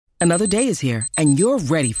Another day is here, and you're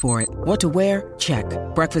ready for it. What to wear? Check.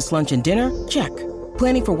 Breakfast, lunch, and dinner? Check.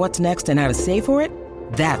 Planning for what's next and how to save for it?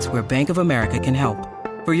 That's where Bank of America can help.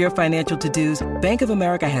 For your financial to-dos, Bank of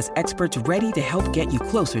America has experts ready to help get you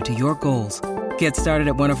closer to your goals. Get started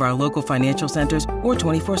at one of our local financial centers or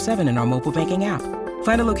 24/7 in our mobile banking app.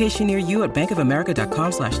 Find a location near you at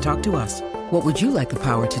bankofamerica.com/talktous. What would you like the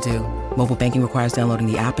power to do? Mobile banking requires downloading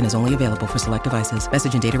the app and is only available for select devices.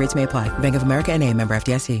 Message and data rates may apply. Bank of America N.A., member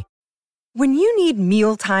FDIC. When you need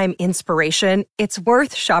mealtime inspiration, it's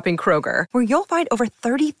worth shopping Kroger, where you'll find over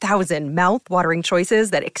 30,000 mouth-watering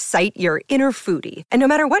choices that excite your inner foodie. And no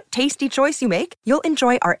matter what tasty choice you make, you'll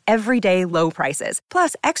enjoy our everyday low prices,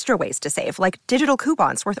 plus extra ways to save, like digital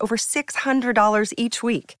coupons worth over $600 each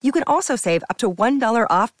week. You can also save up to $1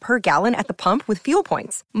 off per gallon at the pump with fuel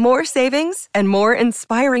points. More savings and more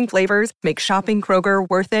inspiring flavors make shopping Kroger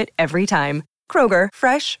worth it every time. Kroger,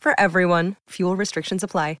 fresh for everyone. Fuel restrictions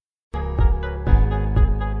apply.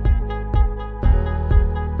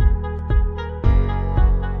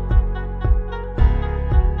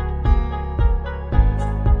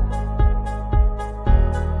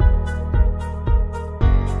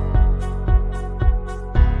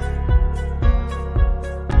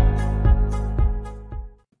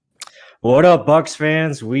 What up, Bucks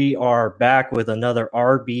fans? We are back with another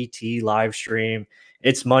RBT live stream.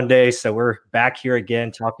 It's Monday, so we're back here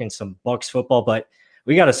again talking some Bucks football, but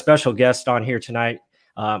we got a special guest on here tonight.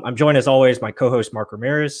 I'm joined, as always, my co-host, Mark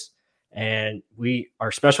Ramirez, and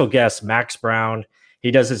our special guest, Max Browne.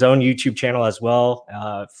 He does his own YouTube channel as well,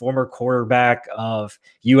 former quarterback of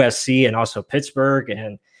USC and also Pittsburgh,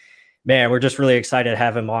 and man, we're just really excited to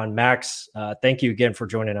have him on. Max, thank you again for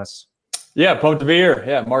joining us. Yeah, pumped to be here.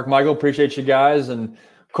 Yeah, Mark, Michael, appreciate you guys, and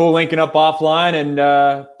cool linking up offline,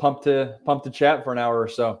 and pumped to chat for an hour or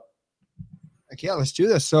so. Heck yeah, let's do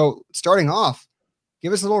this. So starting off,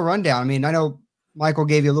 give us a little rundown. I mean, I know Michael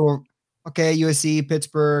gave you a little, USC,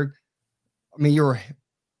 Pittsburgh. I mean, you were,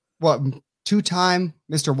 two-time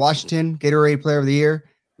Mr. Washington Gatorade Player of the Year.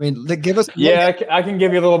 I mean, give us. Yeah, I can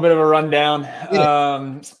give you a little bit of a rundown.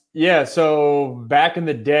 Yeah, so back in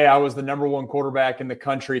the day, I was the number one quarterback in the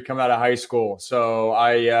country coming out of high school. So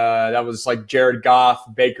that was like Jared Goff,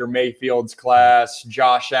 Baker Mayfield's class,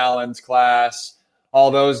 Josh Allen's class,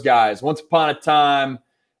 all those guys. Once upon a time,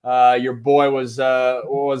 your boy was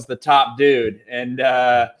the top dude, and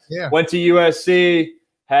went to USC,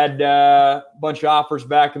 had a bunch of offers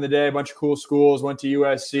back in the day, a bunch of cool schools, went to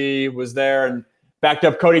USC, was there, and backed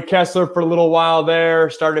up Cody Kessler for a little while there,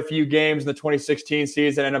 started a few games in the 2016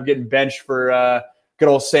 season, ended up getting benched for good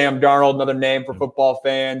old Sam Darnold, another name for football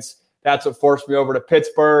fans. That's what forced me over to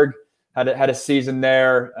Pittsburgh, had a season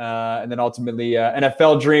there, and then ultimately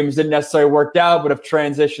NFL dreams didn't necessarily work out, but have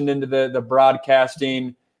transitioned into the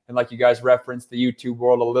broadcasting and, like you guys referenced, the YouTube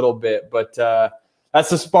world a little bit. But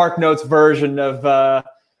that's the Spark Notes version of the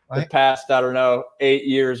past, 8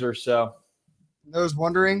 years or so. Those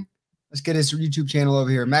wondering, let's get his YouTube channel over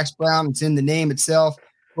here. Max Browne, it's in the name itself.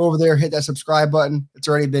 Go over there, hit that subscribe button. It's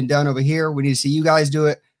already been done over here. We need to see you guys do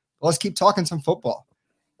it. But let's keep talking some football.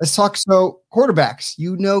 Let's talk quarterbacks.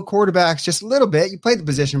 You know quarterbacks just a little bit. You played the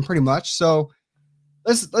position pretty much. So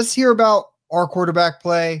let's hear about our quarterback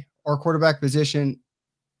play, our quarterback position.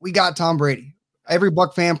 We got Tom Brady. Every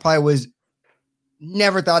Buck fan probably was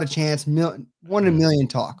never thought a chance, 1 in a million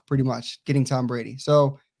talk, pretty much, getting Tom Brady.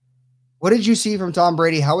 So what did you see from Tom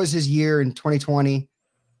Brady? How was his year in 2020?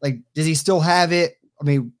 Like, does he still have it? I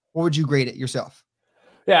mean, what would you grade it yourself?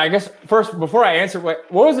 Yeah, I guess first, before I answer,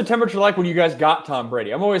 what was the temperature like when you guys got Tom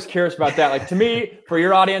Brady? I'm always curious about that. Like, to me, for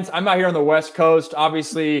your audience, I'm out here on the West Coast.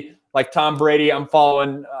 Obviously, like Tom Brady, I'm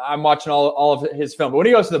watching all of his film. But when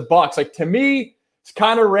he goes to the Bucks, like, to me, it's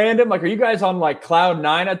kind of random. Like, are you guys on like cloud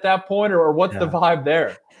nine at that point, or what's the vibe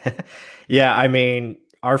there? Yeah, I mean,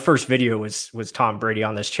 our first video was Tom Brady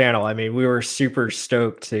on this channel. I mean, we were super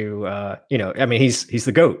stoked to, he's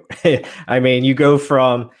the GOAT. I mean, you go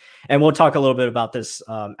from, and we'll talk a little bit about this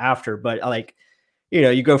after, but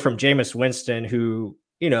you go from Jameis Winston, who,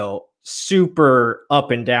 super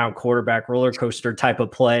up and down quarterback roller coaster type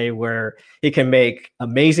of play where he can make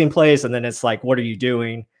amazing plays. And then it's like, what are you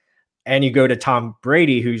doing? And you go to Tom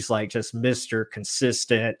Brady, who's like just Mr.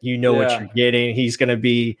 Consistent. What you're getting. He's going to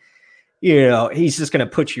be, he's just going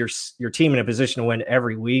to put your team in a position to win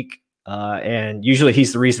every week. And usually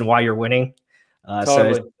he's the reason why you're winning.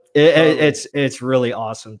 Totally. So it's really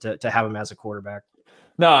awesome to have him as a quarterback.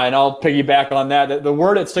 No, and I'll piggyback on that. The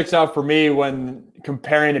word that sticks out for me when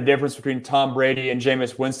comparing the difference between Tom Brady and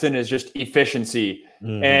Jameis Winston is just efficiency.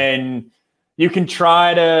 Mm-hmm. And you can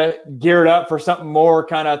try to gear it up for something more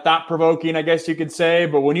kind of thought-provoking, I guess you could say.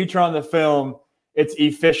 But when you turn on the film it's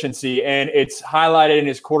efficiency, and it's highlighted in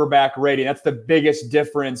his quarterback rating. That's the biggest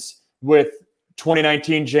difference with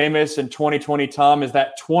 2019 Jameis and 2020 Tom, is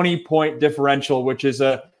that 20-point differential, which is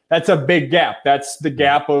that's a big gap. That's the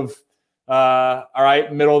gap of, all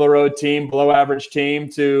right, middle of the road team, below average team,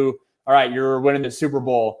 to, all right, you're winning the Super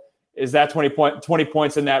Bowl. Is that 20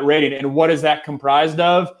 points in that rating? And what is that comprised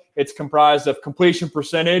of? It's comprised of completion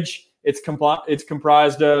percentage. It's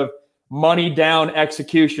comprised of money down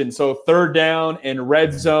execution. So third down and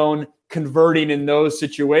red zone, converting in those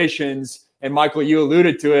situations. And Michael, you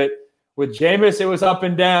alluded to it. With Jameis, it was up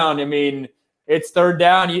and down. I mean, it's third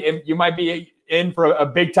down. You might be in for a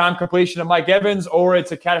big-time completion of Mike Evans, or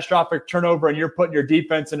it's a catastrophic turnover and you're putting your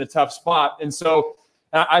defense in a tough spot. And so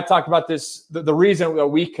I talked about this, the reason that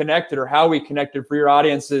we connected, or how we connected for your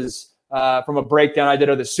audiences, from a breakdown I did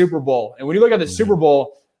of the Super Bowl. And when you look at the Super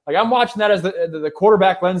Bowl, like, I'm watching that as the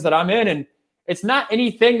quarterback lens that I'm in, and it's not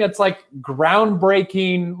anything that's like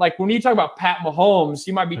groundbreaking. Like when you talk about Pat Mahomes,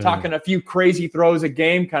 you might be talking a few crazy throws a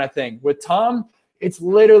game kind of thing. With Tom, it's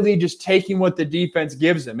literally just taking what the defense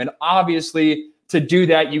gives him. And obviously, to do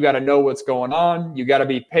that, you got to know what's going on. You got to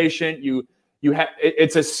be patient.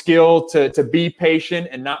 It's a skill to be patient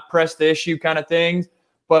and not press the issue kind of things.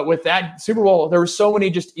 But with that Super Bowl, there were so many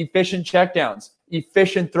just efficient checkdowns,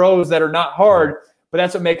 efficient throws that are not hard. But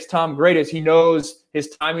that's what makes Tom great, is he knows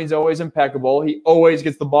his timing's always impeccable. He always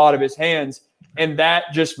gets the ball out of his hands. And that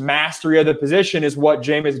just mastery of the position is what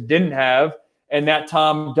Jameis didn't have, and that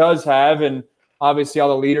Tom does have, and obviously all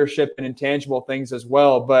the leadership and intangible things as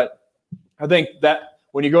well. But I think that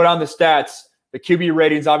when you go down the stats, the QB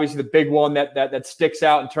rating is obviously the big one that sticks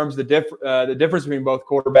out in terms of the difference between both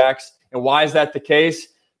quarterbacks. And why is that the case?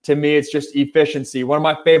 To me, it's just efficiency. One of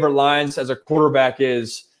my favorite lines as a quarterback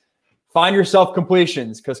is, find yourself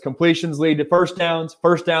completions, because completions lead to first downs.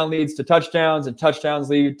 First down leads to touchdowns, and touchdowns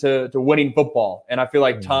lead to winning football. And I feel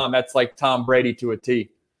like that's like Tom Brady to a T.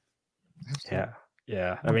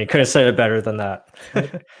 Yeah. I mean, couldn't have said it better than that.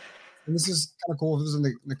 And this is kind of cool. This is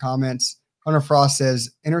in the comments. Hunter Frost says,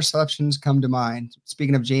 interceptions come to mind.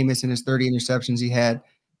 Speaking of Jameis and his 30 interceptions he had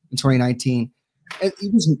in 2019. And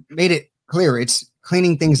he just made it clear. It's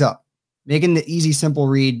cleaning things up, making the easy, simple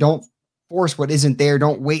read. Don't force what isn't there.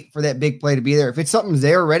 Don't wait for that big play to be there. If it's something's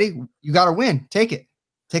there already, you got to win. Take it.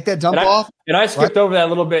 Take that dump off. And I skipped over that a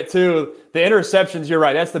little bit too. The interceptions, you're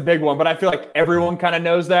right. That's the big one. But I feel like everyone kind of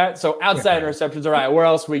knows that. So outside interceptions, all right, where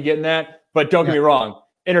else are we getting that? But don't get me wrong.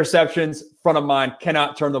 Interceptions, front of mind,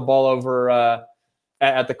 cannot turn the ball over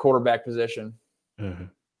at the quarterback position. Mm-hmm.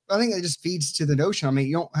 I think it just feeds to the notion. I mean,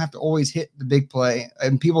 you don't have to always hit the big play.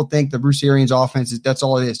 And people think the Bruce Arians offense that's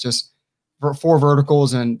all it is. Just 4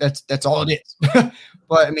 verticals, and that's all it is.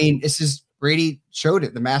 But I mean, it's just Brady showed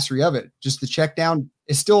it, the mastery of it. Just the check down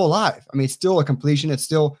is still alive. I mean, it's still a completion. It's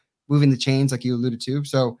still moving the chains, like you alluded to.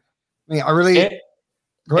 So, I mean, I really.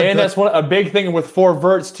 That's a big thing with 4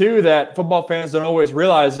 verts too that football fans don't always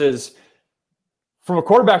realize is, from a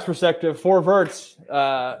quarterback's perspective, 4 verts.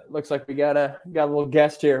 Looks like we got a little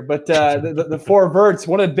guest here, but the 4 verts.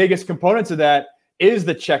 One of the biggest components of that is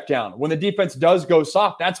the check down. When the defense does go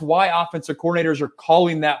soft, that's why offensive coordinators are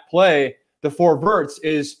calling that play, the 4 verts,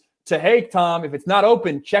 is to, hey, Tom, if it's not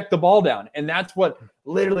open, check the ball down. And that's what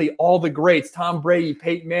literally all the greats, Tom Brady,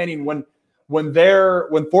 Peyton Manning, when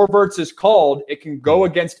 4 verts is called, it can go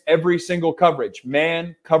against every single coverage,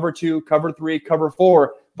 man, cover 2, cover 3, cover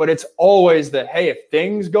 4. But it's always the, hey, if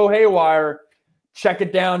things go haywire, check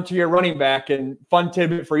it down to your running back. And fun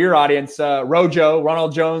tidbit for your audience,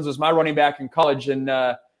 Ronald Jones was my running back in college, and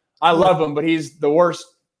I love him, but he's the worst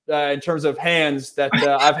in terms of hands that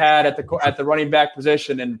I've had at the running back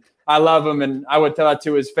position. And I love him, and I would tell that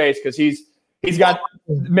to his face, because he's got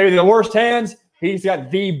maybe the worst hands. He's got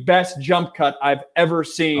the best jump cut I've ever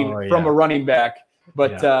seen from a running back.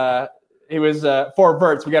 But he was 4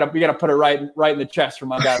 verts. We got to put it right in the chest for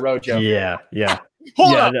my guy Rojo. Yeah.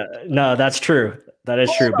 No, that's true. That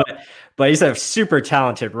is true. But he's a super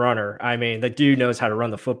talented runner. I mean, the dude knows how to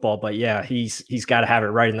run the football. But yeah, he's got to have it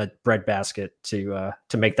right in the breadbasket to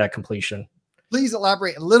make that completion. Please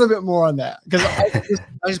elaborate a little bit more on that, because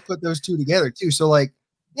I just put those two together too. So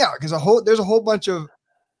because there's a whole bunch of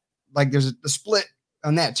there's a split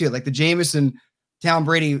on that too, like the Jameis Tom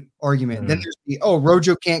Brady argument. Mm-hmm. Then there's the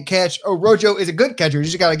Rojo can't catch. Rojo is a good catcher. You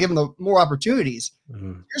just got to give him more opportunities.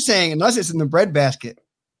 Mm-hmm. You're saying unless it's in the breadbasket,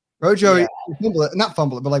 Rojo not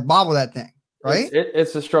fumble it, but bobble that thing, right?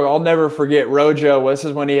 It's a struggle. I'll never forget Rojo. This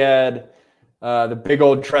is when he had the big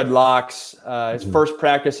old dreadlocks, his first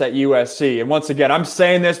practice at USC. And once again, I'm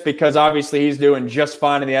saying this because obviously he's doing just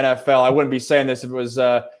fine in the NFL. I wouldn't be saying this if it was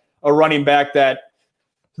a running back that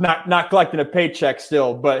not collecting a paycheck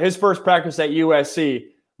still, but his first practice at USC,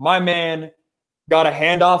 my man got a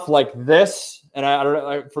handoff like this. And I don't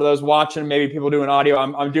know, for those watching, maybe people doing audio,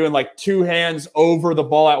 I'm doing like two hands over the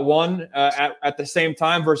ball at one at the same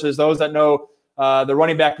time versus those that know the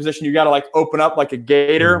running back position. You got to like open up like a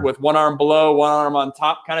gator with one arm below, one arm on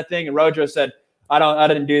top kind of thing. And Rojo said, I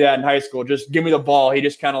didn't do that in high school. Just give me the ball. He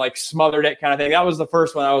just kind of like smothered it kind of thing. That was the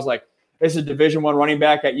first one. I was like, this is a Division I running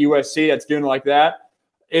back at USC that's doing like that.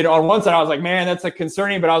 On one side, I was like, man, that's like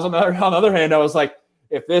concerning. But I was on the other hand, I was like,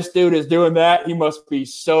 if this dude is doing that, he must be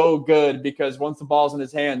so good because once the ball's in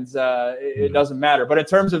his hands, it doesn't matter. But in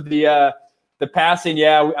terms of the passing,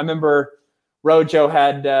 yeah, I remember Rojo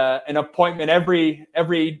had an appointment every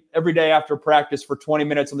day after practice for 20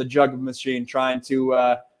 minutes on the jug machine trying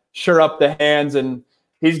to sure up the hands. And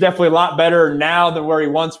he's definitely a lot better now than where he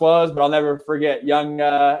once was. But I'll never forget young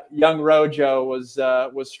Rojo was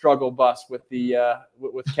struggle bus with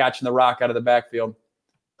catching the rock out of the backfield.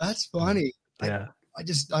 That's funny. Yeah. I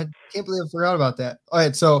can't believe I forgot about that. All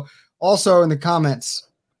right. So also in the comments,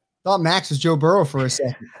 thought Max was Joe Burrow for a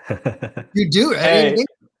second. You do. Hey,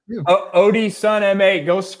 OD Son M8,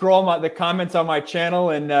 go scroll the comments on my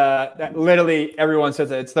channel. And literally everyone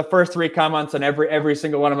says it. It's the first 3 comments on every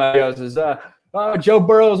single one of my videos is, Joe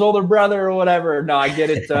Burrow's older brother or whatever. No, I get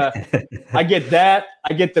it. I get that.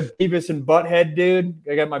 I get the Beavis and Butthead dude.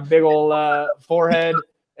 I got my big old forehead.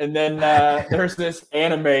 And then there's this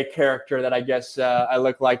anime character that I guess I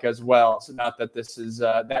look like as well. So not that this is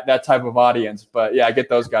that type of audience, but yeah, I get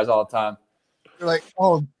those guys all the time. You're like,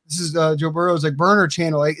 oh, this is Joe Burrow's like burner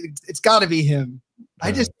channel. Like, it's got to be him.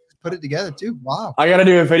 I just put it together too. Wow. I got to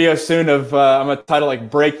do a video soon of I'm gonna title like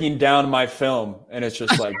breaking down my film, and it's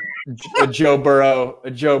just like a Joe Burrow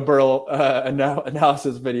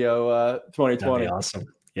analysis video 2020. That'd be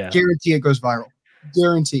awesome. Yeah. Guarantee it goes viral.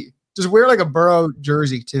 Guarantee. Just wear like a Burrow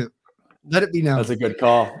jersey too. Let it be known. That's a good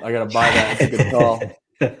call. I gotta buy that. That's a good call.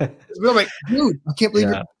 We're like, dude, I can't believe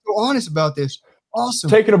you're so honest about this. Awesome.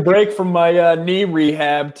 Taking a break from my knee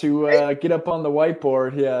rehab to get up on the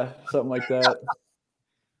whiteboard. Yeah, something like that.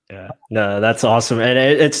 Yeah, no, that's awesome. And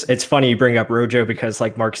it's funny you bring up Rojo because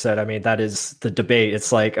like Mark said, I mean, that is the debate.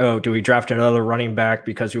 It's like, oh, do we draft another running back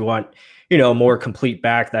because we want, a more complete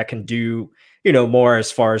back that can do, more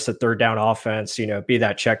as far as the third down offense, be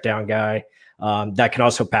that check down guy that can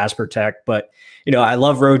also pass protect. But, I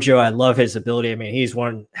love Rojo. I love his ability. I mean, he's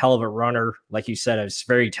one hell of a runner. Like you said, he's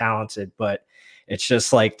very talented, but it's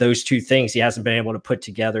just like those two things he hasn't been able to put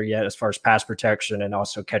together yet as far as pass protection and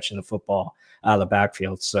also catching the football out of the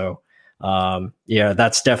backfield. So,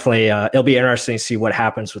 that's definitely it'll be interesting to see what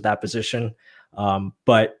happens with that position.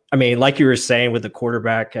 But I mean, like you were saying with the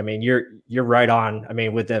quarterback, I mean, you're right on. I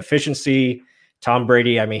mean, with the efficiency, Tom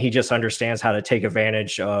Brady, I mean, he just understands how to take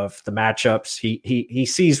advantage of the matchups. He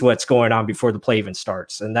sees what's going on before the play even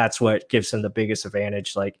starts. And that's what gives him the biggest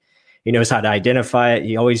advantage. Like he knows how to identify it.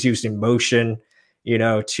 He always used emotion,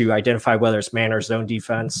 to identify whether it's man or zone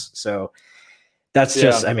defense. So that's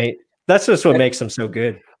just, I mean, that's just what makes him so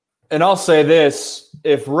good. And I'll say this,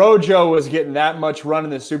 if Rojo was getting that much run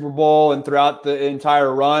in the Super Bowl and throughout the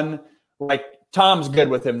entire run, like Tom's good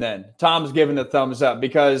with him then. Tom's giving the thumbs up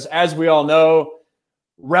because as we all know,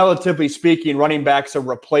 relatively speaking, running back's a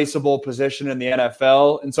replaceable position in the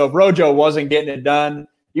NFL. And so if Rojo wasn't getting it done,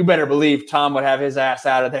 you better believe Tom would have his ass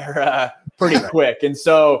out of there pretty quick. And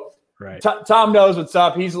so Tom knows what's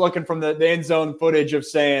up. He's looking from the end zone footage of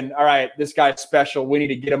saying, all right, this guy's special. We need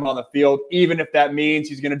to get him on the field, even if that means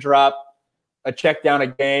he's going to drop a check down a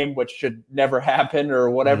game, which should never happen or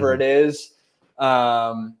whatever it is.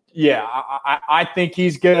 I think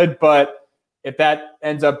he's good, but if that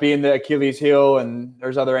ends up being the Achilles heel and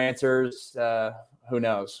there's other answers, who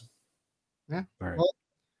knows? Yeah. Right. Well,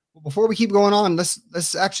 before we keep going on,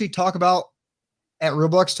 let's actually talk about at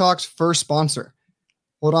Roblox Talks first sponsor.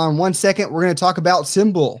 Hold on 1 second. We're going to talk about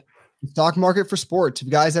Symbol, stock market for sports. If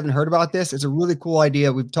you guys haven't heard about this, it's a really cool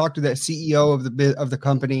idea. We've talked to the CEO of the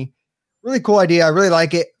company. Really cool idea. I really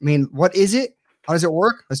like it. I mean, what is it? How does it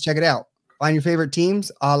work? Let's check it out. Find your favorite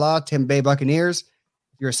teams, a la Tampa Bay Buccaneers.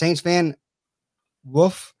 If you're a Saints fan,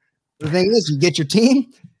 woof. The thing is, you get your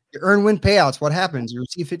team, you earn win payouts. What happens? You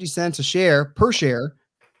receive 50 cents a share per share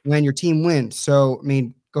when your team wins. So, I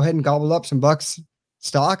mean, go ahead and gobble up some bucks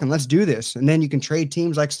stock and let's do this. And then you can trade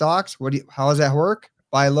teams like stocks. How does that work?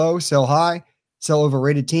 Buy low, sell high, sell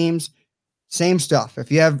overrated teams. Same stuff.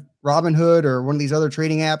 If you have Robinhood or one of these other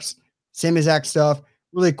trading apps, same exact stuff.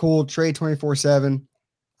 Really cool. Trade 24/7.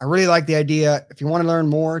 I really like the idea. If you want to learn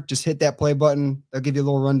more, just hit that play button. They'll give you a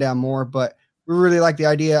little rundown more, but we really like the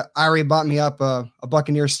idea. I already bought me up a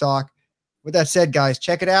Buccaneer stock. With that said, guys,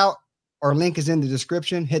 check it out. Our link is in the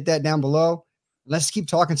description. Hit that down below. Let's keep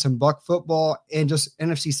talking some Buck football and just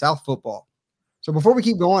NFC South football. So before we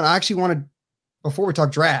keep going, I actually wanted, before we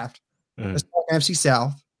talk draft, let's talk NFC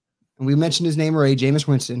South. And we mentioned his name already, Jameis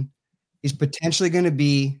Winston. He's potentially going to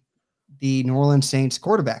be the New Orleans Saints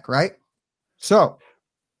quarterback, right? So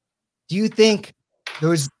do you think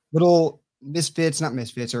those little miscues,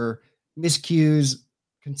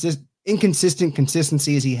 inconsistent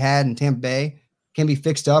consistencies he had in Tampa Bay can be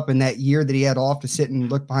fixed up in that year that he had off to sit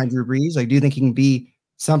and look behind Drew Brees? Like, do you think he can be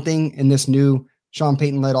something in this new Sean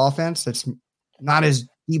Payton-led offense that's not as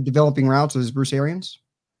deep developing routes as Bruce Arians?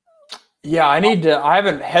 Yeah, I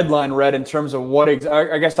haven't headline read in terms of what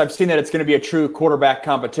I guess I've seen that it's going to be a true quarterback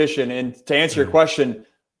competition. And to answer your question,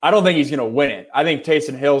 I don't think he's going to win it. I think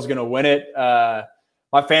Taysom Hill's going to win it.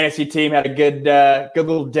 My fantasy team had a good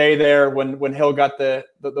little day there when Hill got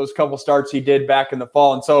those couple starts he did back in the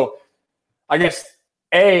fall. And so I guess,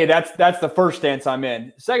 that's the first stance I'm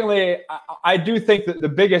in. Secondly, I do think that the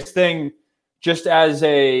biggest thing, just as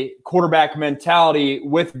a quarterback mentality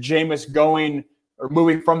with Jameis going or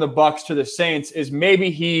moving from the Bucs to the Saints, is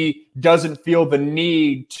maybe he doesn't feel the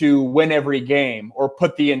need to win every game or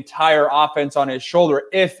put the entire offense on his shoulder.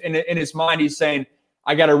 If in his mind he's saying,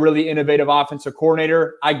 I got a really innovative offensive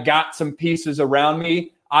coordinator, I got some pieces around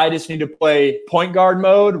me, I just need to play point guard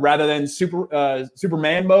mode rather than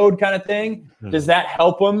Superman mode kind of thing. Does that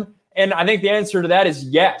help him? And I think the answer to that is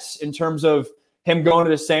yes, in terms of him going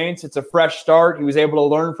to the Saints. It's a fresh start. He was able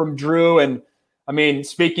to learn from Drew. And I mean,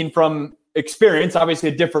 speaking from experience, obviously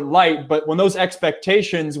a different light, but when those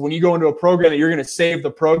expectations, when you go into a program that you're going to save the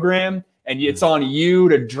program and it's on you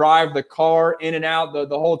to drive the car in and out the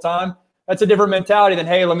whole time, that's a different mentality than,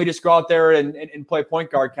 hey, let me just go out there and play point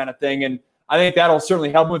guard kind of thing. And I think that'll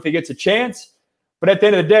certainly help him if he gets a chance. But at the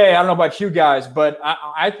end of the day, I don't know about you guys, but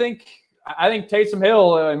I think Taysom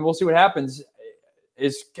Hill, and we'll see what happens,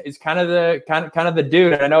 is kind of the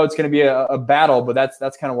dude. And I know it's going to be a battle, but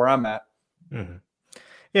that's kind of where I'm at. Mm-hmm.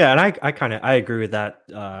 Yeah, and I agree with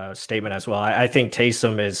that statement as well. I think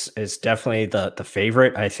Taysom is definitely the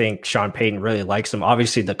favorite. I think Sean Payton really likes him.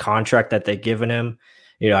 Obviously, the contract that they've given him,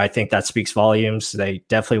 I think that speaks volumes. They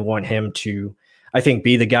definitely want him to, I think,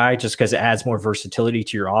 be the guy, just because it adds more versatility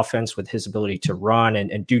to your offense with his ability to run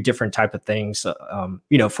and do different type of things,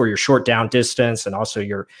 for your short down distance and also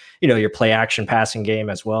your play action passing game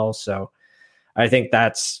as well. So I think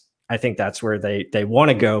that's where they want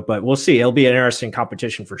to go, but we'll see. It'll be an interesting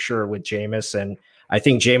competition for sure with Jameis, and I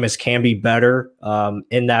think Jameis can be better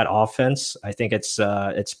in that offense. I think it's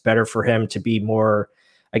better for him to be more,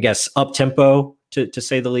 I guess, up tempo to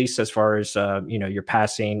say the least, as far as your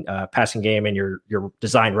passing game and your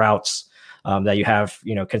design routes that you have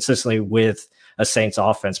consistently with a Saints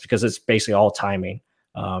offense, because it's basically all timing.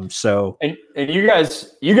 And you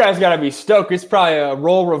guys got to be stoked. It's probably a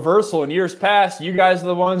role reversal. In years past, you guys are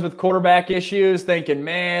the ones with quarterback issues, thinking,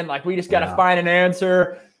 man, like, we just got to find an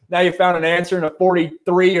answer. Now you found an answer in a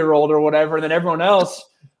 43-year-old or whatever. And then everyone else,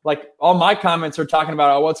 like, all my comments are talking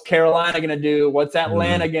about, what's Carolina going to do? What's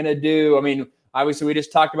Atlanta going to do? I mean, obviously we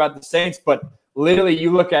just talked about the Saints, but literally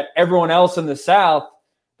you look at everyone else in the South,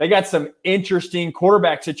 they got some interesting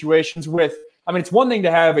quarterback situations with, I mean, it's one thing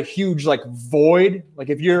to have a huge void. Like,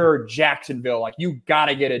 if you're Jacksonville, you got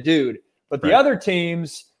to get a dude. But the other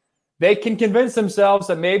teams, they can convince themselves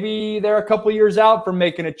that maybe they're a couple years out from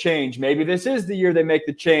making a change. Maybe this is the year they make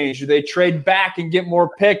the change. Or they trade back and get more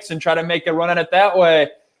picks and try to make a run at it that way.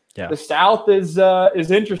 Yeah. The South is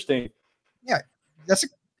interesting. Yeah, that's an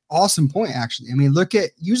awesome point, actually. I mean,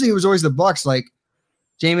 usually it was always the Bucs, like,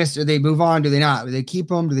 Jameis, do they move on? Do they not? Do they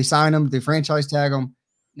keep him? Do they sign him? Do they franchise tag him?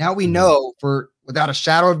 Now we know without a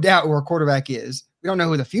shadow of doubt who our quarterback is. We don't know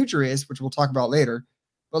who the future is, which we'll talk about later.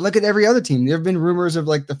 But look at every other team. There have been rumors of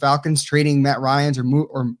the Falcons trading Matt Ryan's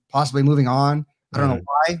or possibly moving on. I don't know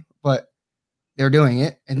why, but they're doing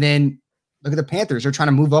it. And then look at the Panthers. They're trying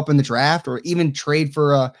to move up in the draft or even trade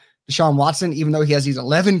for Deshaun Watson, even though he has these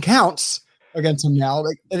 11 counts against him now.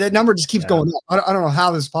 That number just keeps going up. I don't know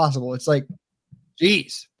how this is possible. It's like,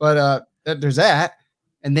 geez. But there's that.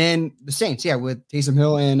 And then the Saints, with Taysom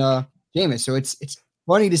Hill and Jameis. So it's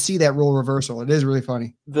funny to see that role reversal. It is really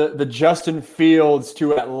funny. The Justin Fields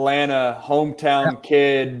to Atlanta hometown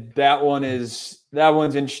kid, that one's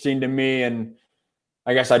interesting to me. And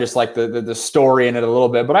I guess I just like the story in it a little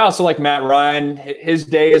bit. But I also like Matt Ryan. His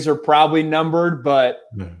days are probably numbered, but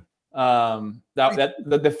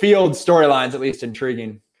the Fields storyline's at least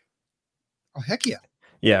intriguing. Oh, heck yeah.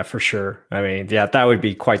 Yeah, for sure. I mean, that would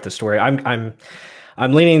be quite the story.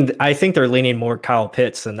 I think they're leaning more Kyle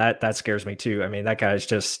Pitts, and that scares me too. I mean, that guy's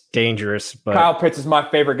just dangerous. But Kyle Pitts is my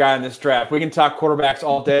favorite guy in this draft. We can talk quarterbacks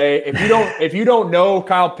all day. If you don't know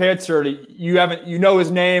Kyle Pitts, or you know his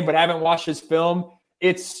name but haven't watched his film,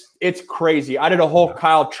 it's crazy. I did a whole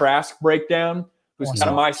Kyle Trask breakdown, who's kind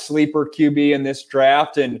of my sleeper QB in this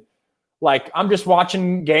draft, and like I'm just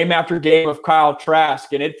watching game after game of Kyle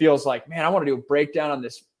Trask, and it feels like, man, I want to do a breakdown on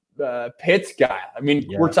this Pitts guy. I mean,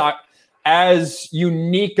 we're talking as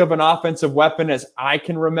unique of an offensive weapon as I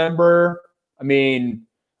can remember. I mean,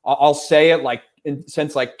 I'll say it like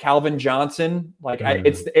since like Calvin Johnson, like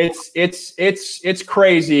it's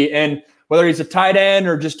crazy. And whether he's a tight end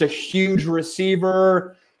or just a huge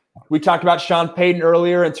receiver, we talked about Sean Payton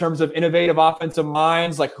earlier in terms of innovative offensive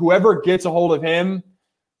minds. Like whoever gets a hold of him,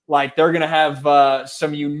 like they're going to have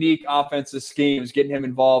some unique offensive schemes, getting him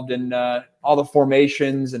involved in all the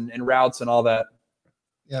formations and routes and all that.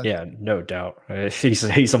 Yeah, no doubt.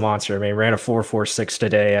 He's a monster. I mean, ran a 4.46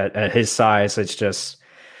 today at his size. It's just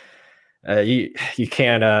you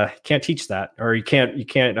can't teach that, or you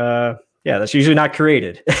can't. That's usually not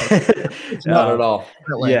created. Not at all.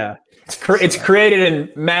 Yeah, it's created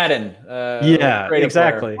in Madden. Yeah,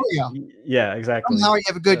 exactly. Yeah, exactly. Somehow you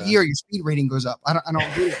have a good year, your speed rating goes up. I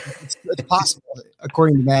don't do it. It's possible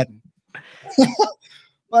according to Madden.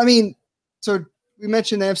 Well, I mean, so we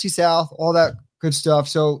mentioned the NFC South, all that good stuff.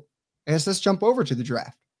 So I guess let's jump over to the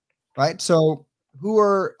draft, right? So who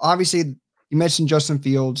are, obviously you mentioned Justin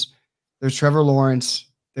Fields, there's Trevor Lawrence,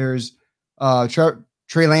 there's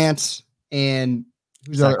Trey Lance, and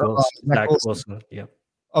who's Zach Wilson. Yeah.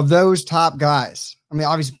 Of those top guys, I mean,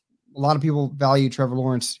 obviously a lot of people value Trevor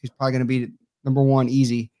Lawrence. He's probably going to be number one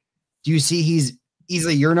easy. Do you see he's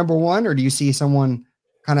easily your number one, or do you see someone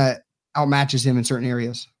kind of outmatches him in certain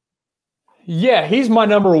areas? Yeah, he's my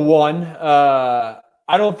number one.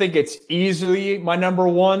 I don't think it's easily my number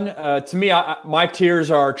one. To me, my tiers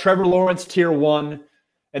are Trevor Lawrence, tier one,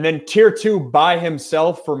 and then tier two by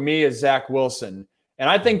himself for me is Zach Wilson. And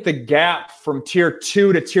I think the gap from tier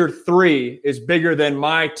 2 to tier 3 is bigger than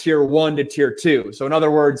my tier 1 to tier 2. So in other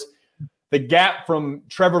words, the gap from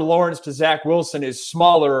Trevor Lawrence to Zach Wilson is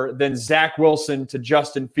smaller than Zach Wilson to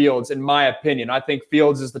Justin Fields, in my opinion. I think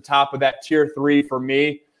Fields is the top of that tier 3 for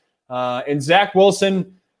me. And Zach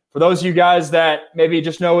Wilson, for those of you guys that maybe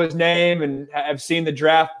just know his name and have seen the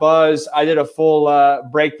draft buzz, I did a full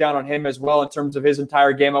breakdown on him as well in terms of his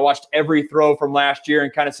entire game. I watched every throw from last year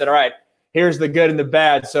and kind of said, all right, here's the good and the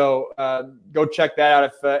bad. So go check that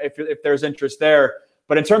out if there's interest there.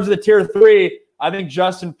 But in terms of the tier 3, I think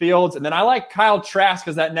Justin Fields, and then I like Kyle Trask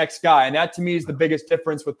as that next guy. And that to me is the biggest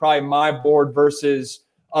difference with probably my board versus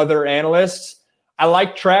other analysts. I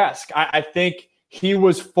like Trask. I think he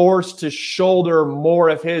was forced to shoulder more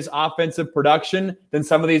of his offensive production than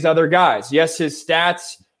some of these other guys. Yes, his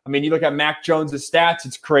stats, I mean, you look at Mac Jones' stats,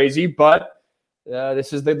 it's crazy, but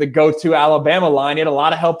this is the go-to Alabama line. He had a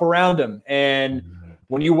lot of help around him. And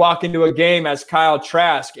when you walk into a game as Kyle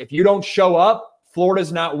Trask, if you don't show up,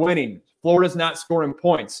 Florida's not winning. Florida's not scoring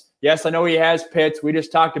points. Yes, I know he has Pitts. We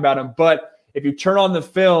just talked about him. But if you turn on the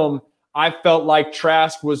film, I felt like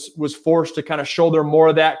Trask was forced to kind of shoulder more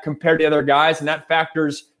of that compared to the other guys, and that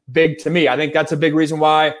factors big to me. I think that's a big reason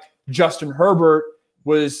why Justin Herbert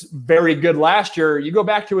was very good last year. You go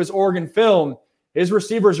back to his Oregon film, his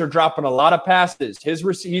receivers are dropping a lot of passes.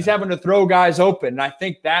 He's having to throw guys open. And I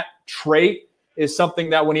think that trait is something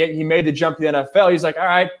that when he made the jump to the NFL, he's like, all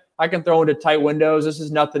right, I can throw into tight windows. This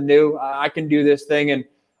is nothing new. I can do this thing. And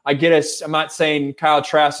I'm not saying Kyle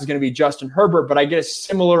Trask is going to be Justin Herbert, but I get a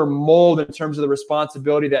similar mold in terms of the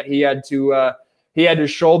responsibility that he had to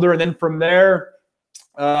shoulder. And then from there,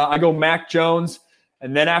 I go Mac Jones.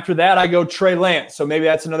 And then after that, I go Trey Lance. So maybe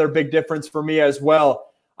that's another big difference for me as well.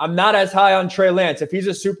 I'm not as high on Trey Lance. If he's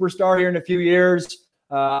a superstar here in a few years,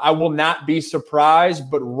 I will not be surprised.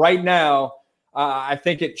 But right now, I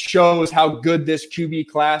think it shows how good this QB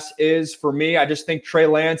class is for me. I just think Trey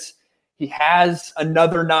Lance, he has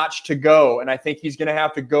another notch to go. And I think he's going to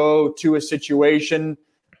have to go to a situation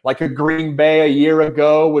like a Green Bay a year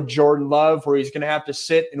ago with Jordan Love, where he's going to have to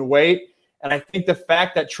sit and wait. And I think the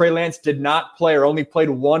fact that Trey Lance did not play or only played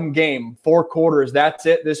one game, 4 quarters, that's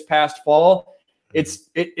it this past fall,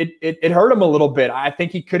 it hurt him a little bit. I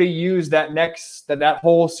think he could have used that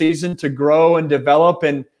whole season to grow and develop.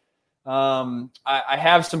 And I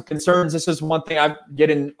have some concerns. This is one thing I get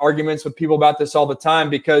in arguments with people about this all the time,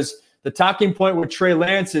 because the talking point with Trey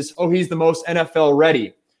Lance is, he's the most NFL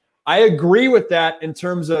ready. I agree with that in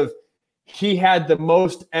terms of he had the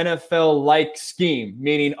most NFL-like scheme,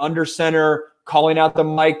 meaning under center, calling out the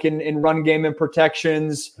mic in run game and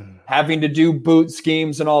protections, having to do boot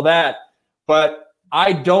schemes and all that. But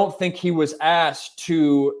I don't think he was asked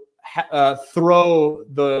to throw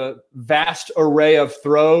the vast array of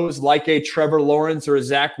throws like a Trevor Lawrence or a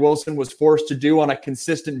Zach Wilson was forced to do on a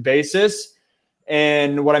consistent basis.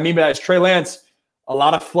 And what I mean by that is Trey Lance, a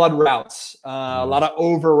lot of flood routes, a lot of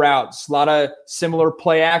over routes, a lot of similar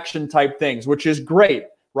play action type things, which is great,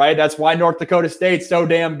 right? That's why North Dakota State's so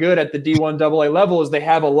damn good at the D1 AA level is they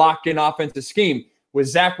have a locked-in offensive scheme. With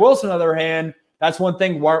Zach Wilson, on the other hand, that's one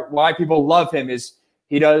thing why people love him is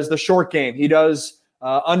he does the short game. He does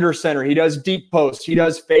under center. He does deep post. He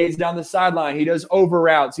does fades down the sideline. He does over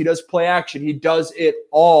routes. He does play action. He does it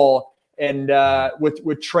all. And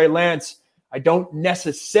with Trey Lance, I don't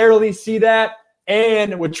necessarily see that.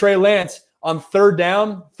 And with Trey Lance on third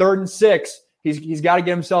down, 3rd and 6, he's got to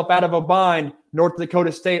get himself out of a bind. North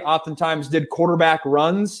Dakota State oftentimes did quarterback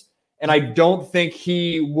runs, and I don't think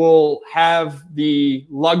he will have the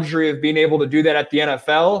luxury of being able to do that at the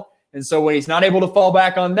NFL. And so when he's not able to fall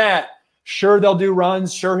back on that, sure, they'll do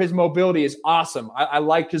runs. Sure, his mobility is awesome. I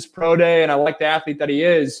liked his pro day, and I like the athlete that he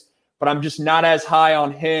is, but I'm just not as high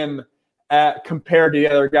on him compared to the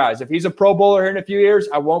other guys. If he's a Pro Bowler here in a few years,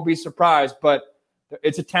 I won't be surprised, but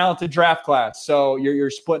it's a talented draft class. So you're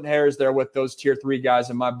splitting hairs there with those tier 3 guys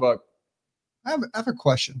in my book. I have a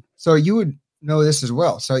question. So you would know this as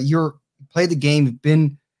well. So you played the game, you've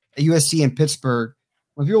been at USC and Pittsburgh.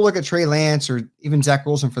 When people look at Trey Lance or even Zach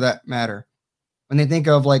Wilson for that matter, when they think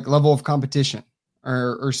of like level of competition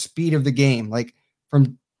or speed of the game, like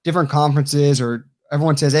from different conferences, or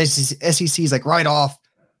everyone says SEC is like right off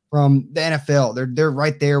from the NFL. They're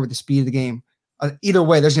right there with the speed of the game. Either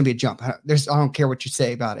way, there's going to be a jump. I don't care what you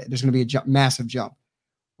say about it. There's going to be a jump, massive jump.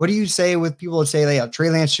 What do you say with people that say Trey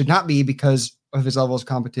Lance should not be because of his levels of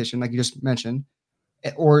competition, like you just mentioned,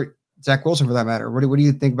 or Zach Wilson for that matter? What do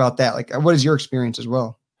you think about that? Like, what is your experience as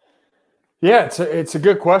well? Yeah, it's a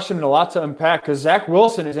good question and a lot to unpack because Zach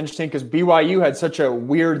Wilson is interesting because BYU had such a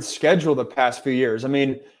weird schedule the past few years. I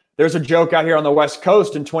mean, there's a joke out here on the West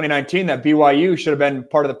Coast in 2019 that BYU should have been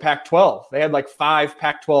part of the Pac-12. They had like 5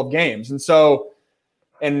 Pac-12 games.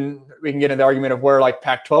 And we can get into the argument of where like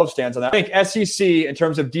Pac-12 stands on that. I think SEC in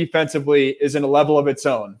terms of defensively is in a level of its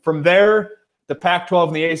own. From there, the Pac-12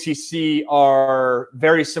 and the ACC are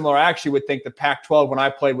very similar. I actually would think the Pac-12 when I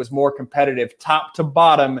played was more competitive top to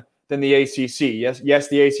bottom than the ACC. Yes,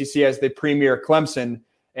 the ACC has the premier Clemson,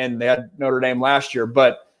 and they had Notre Dame last year.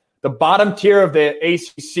 But the bottom tier of the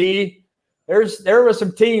ACC, there were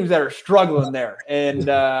some teams that are struggling there. And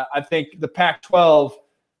I think the Pac-12,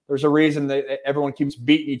 there's a reason that everyone keeps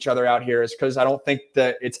beating each other out here is because I don't think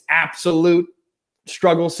that it's absolute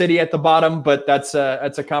struggle city at the bottom, but that's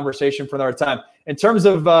a conversation for another time. In terms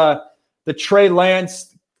of the Trey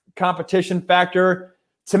Lance competition factor,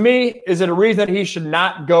 to me, is it a reason that he should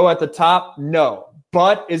not go at the top? No.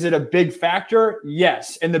 But is it a big factor?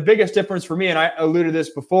 Yes. And the biggest difference for me, and I alluded to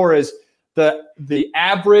this before, is the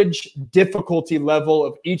average difficulty level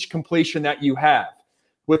of each completion that you have.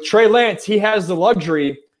 With Trey Lance, he has the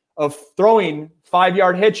luxury of throwing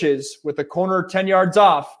 5-yard hitches with the corner 10 yards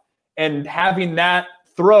off and having that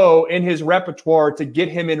throw in his repertoire to get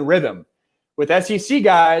him in rhythm. With SEC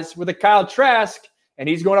guys, with a Kyle Trask, and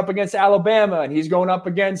he's going up against Alabama, and he's going up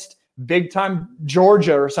against big-time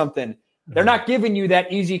Georgia or something, they're not giving you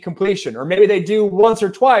that easy completion. Or maybe they do once or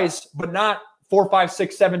twice, but not 4, 5,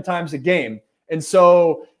 6, 7 times a game. And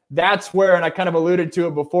so that's where, and I kind of alluded to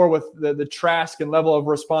it before with the Trask and level of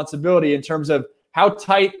responsibility in terms of how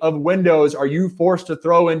tight of windows are you forced to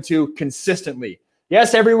throw into consistently.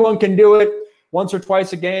 Yes, everyone can do it once or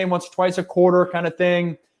twice a game, once or twice a quarter kind of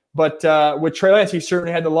thing. But with Trey Lance, he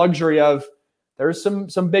certainly had the luxury of there's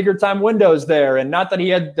some bigger time windows there. And not that he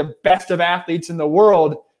had the best of athletes in the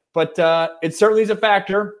world, but it certainly is a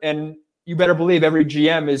factor. And you better believe every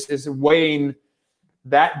GM is weighing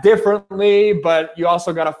that differently. But you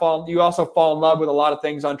also fall in love with a lot of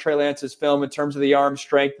things on Trey Lance's film in terms of the arm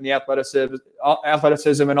strength and the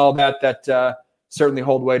athleticism and all that certainly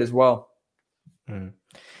hold weight as well. Mm.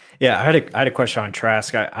 Yeah, I had a question on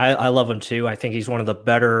Trask. I love him too. I think he's one of the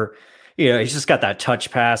better. He's just got that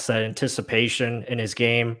touch pass, that anticipation in his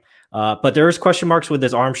game. But there is question marks with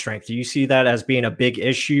his arm strength. Do you see that as being a big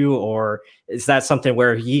issue, or is that something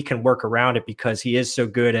where he can work around it because he is so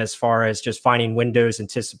good as far as just finding windows,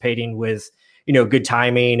 anticipating with good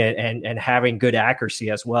timing and having good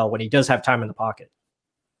accuracy as well when he does have time in the pocket?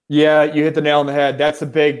 Yeah, you hit the nail on the head. That's a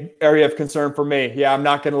big area of concern for me. Yeah, I'm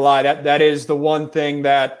not going to lie. That is the one thing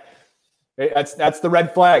that's the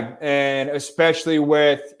red flag. And especially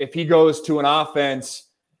if he goes to an offense,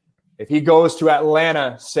 if he goes to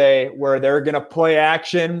Atlanta, say, where they're going to play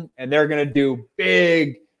action and they're going to do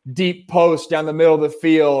big deep posts down the middle of the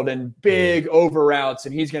field and big over routes,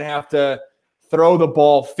 and he's going to have to throw the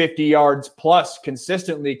ball 50 yards plus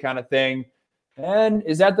consistently kind of thing. And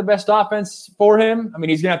is that the best offense for him? I mean,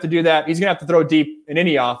 he's going to have to do that. He's going to have to throw deep in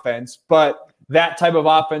any offense, but that type of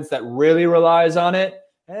offense that really relies on it,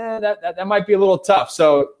 that might be a little tough.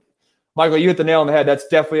 So, Michael, you hit the nail on the head. That's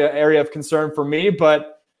definitely an area of concern for me,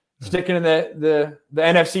 but sticking in the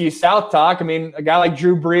NFC South talk, I mean, a guy like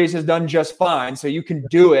Drew Brees has done just fine. So you can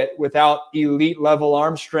do it without elite level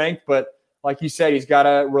arm strength. But like you said, he's got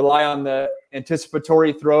to rely on the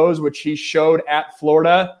anticipatory throws, which he showed at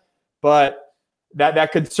Florida. But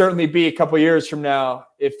that could certainly be a couple years from now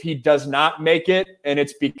if he does not make it, and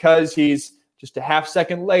it's because he's just a half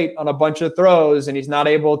second late on a bunch of throws and he's not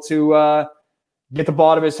able to get the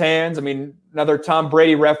ball out of his hands. I mean, another Tom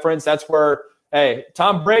Brady reference. That's where, hey,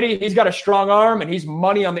 Tom Brady, he's got a strong arm and he's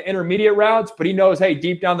money on the intermediate routes, but he knows, hey,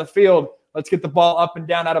 deep down the field, let's get the ball up and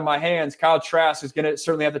down out of my hands. Kyle Trask is going to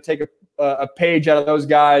certainly have to take a page out of those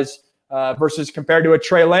guys versus compared to a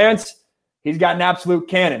Trey Lance. He's got an absolute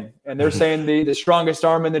cannon, and they're saying the strongest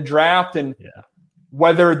arm in the draft. And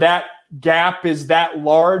whether that gap is that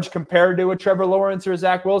large compared to a Trevor Lawrence or a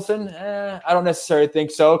Zach Wilson, I don't necessarily think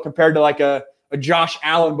so. Compared to like a Josh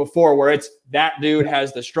Allen before, where it's that dude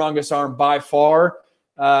has the strongest arm by far.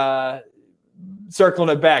 Circling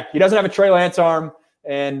it back, he doesn't have a Trey Lance arm,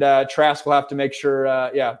 and Trask will have to make sure.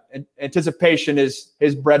 Anticipation is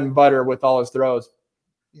his bread and butter with all his throws.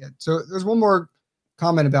 Yeah. So there's one more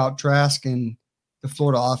comment about Trask and the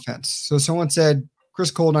Florida offense. So someone said, Chris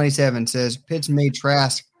Cole 97 says, Pitts made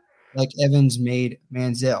Trask like Evans made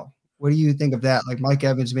Manziel. What do you think of that? Like Mike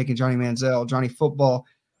Evans making Johnny Manziel, Johnny Football.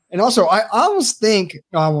 And also, I almost think,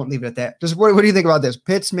 no, I won't leave it at that. Just what do you think about this?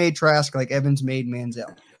 Pitts made Trask like Evans made Manziel.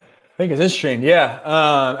 I think it's interesting.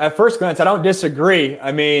 Yeah. At first glance, I don't disagree.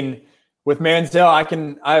 I mean, with Manziel,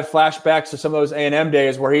 I have flashbacks to some of those A&M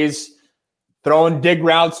days where he's throwing dig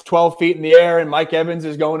routes 12 feet in the air, and Mike Evans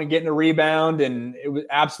is going and getting a rebound, and it was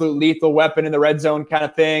absolute lethal weapon in the red zone kind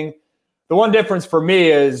of thing. The one difference for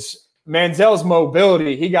me is Manziel's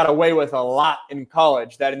mobility. He got away with a lot in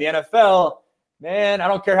college that in the NFL, man, I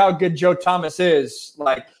don't care how good Joe Thomas is.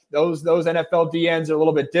 Like those NFL DNs are a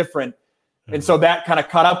little bit different. And so that kind of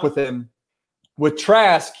caught up with him. With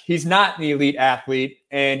Trask, he's not an elite athlete,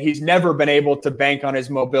 and he's never been able to bank on his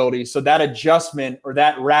mobility. So that adjustment or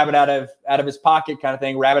that rabbit out of his pocket kind of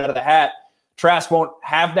thing, rabbit out of the hat, Trask won't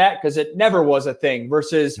have that because it never was a thing.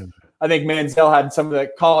 Versus I think Manziel had some of the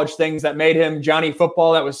college things that made him Johnny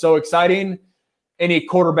Football that was so exciting. Any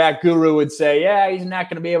quarterback guru would say, yeah, he's not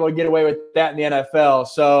going to be able to get away with that in the NFL.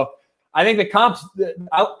 So I think the comps,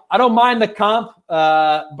 I don't mind the comp,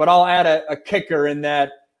 but I'll add a kicker in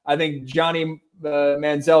that. I think Johnny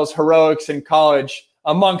Manziel's heroics in college,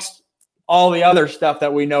 amongst all the other stuff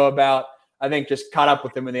that we know about, I think just caught up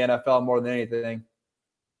with him in the NFL more than anything.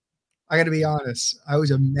 I got to be honest. I was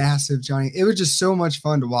a massive Johnny. It was just so much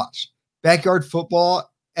fun to watch. Backyard football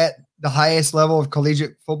at the highest level of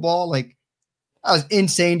collegiate football. Like, that was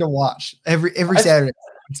insane to watch every Saturday.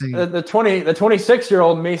 The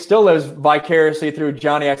 26-year-old me still lives vicariously through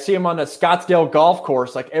Johnny. I see him on the Scottsdale golf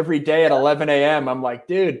course like every day at 11 a.m. I'm like,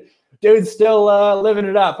 dude's still living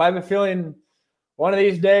it up. I have a feeling one of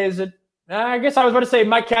these days that I guess I was about to say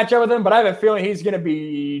might catch up with him, but I have a feeling he's going to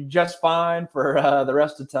be just fine for the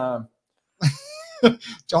rest of the time.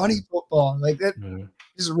 Johnny Football, like that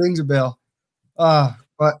just rings a bell.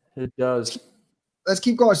 But it does. Let's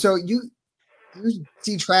keep going. So you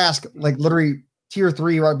see Trask like literally tier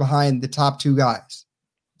 3 right behind the top 2 guys.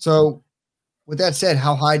 So with that said,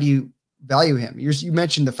 how high do you value him? You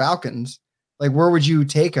mentioned the Falcons. Like, where would you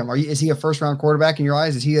take him? Is he a first-round quarterback in your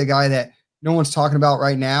eyes? Is he a guy that no one's talking about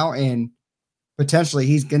right now and potentially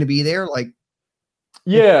he's going to be there? Like,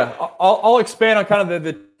 yeah, I'll expand on kind of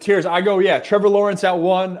the tiers. I go, Trevor Lawrence at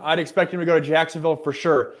 1. I'd expect him to go to Jacksonville for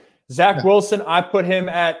sure. Zach Wilson, I put him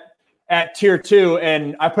at tier 2,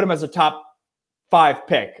 and I put him as a top 5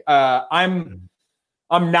 pick. I'm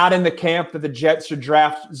not in the camp that the Jets should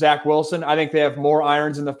draft Zach Wilson. I think they have more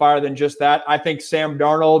irons in the fire than just that. I think Sam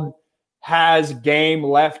Darnold has game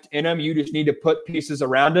left in him. You just need to put pieces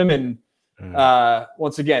around him. And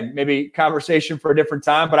once again, maybe conversation for a different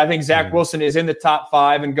time. But I think Zach Wilson is in the top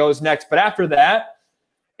 5 and goes next. But after that,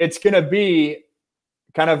 it's going to be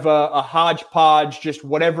kind of a hodgepodge, just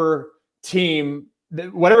whatever team's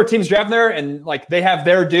drafting there. And like they have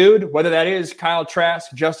their dude, whether that is Kyle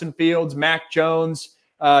Trask, Justin Fields, Mac Jones,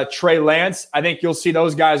 Trey Lance. I think you'll see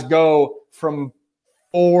those guys go from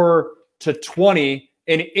 4 to 20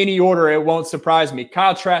 in any order. It won't surprise me.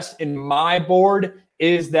 Kyle Trask in my board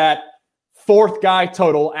is that fourth guy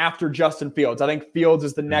total after Justin Fields. I think Fields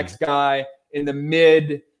is the next guy in the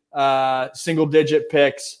mid single-digit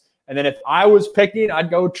picks. And then if I was picking, I'd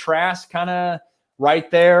go Trask kind of right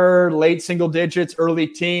there, late single digits, early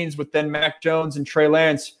teens, with then Mac Jones and Trey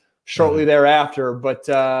Lance shortly thereafter. But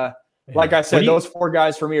like I said, those four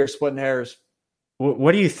guys for me are splitting hairs.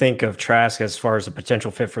 What do you think of Trask as far as a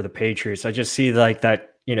potential fit for the Patriots? I just see like that,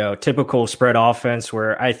 typical spread offense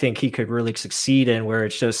where I think he could really succeed in, where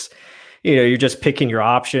it's just, you're just picking your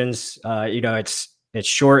options. It's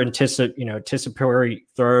short anticipatory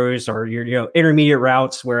throws, or your intermediate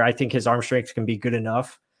routes where I think his arm strength can be good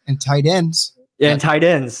enough. And tight ends. Yeah, and tight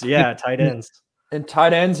ends. Yeah, tight ends. And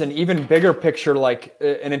tight ends, and even bigger picture, like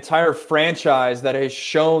an entire franchise that has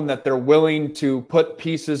shown that they're willing to put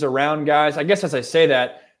pieces around guys. I guess as I say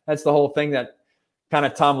that, that's the whole thing that kind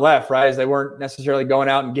of Tom left, right? Is they weren't necessarily going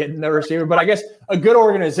out and getting the receiver. But I guess a good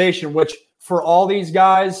organization, which for all these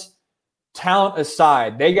guys, talent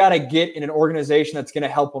aside, they got to get in an organization that's going to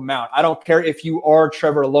help them out. I don't care if you are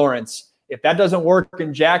Trevor Lawrence. If that doesn't work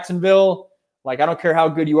in Jacksonville, like I don't care how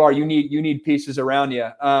good you are, you need pieces around you.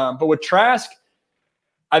 But with Trask,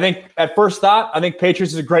 I think at first thought, I think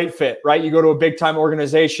Patriots is a great fit, right? You go to a big time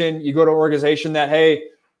organization, you go to an organization that, hey,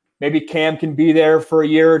 maybe Cam can be there for a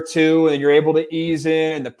year or two and you're able to ease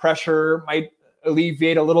in and the pressure might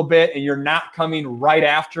alleviate a little bit and you're not coming right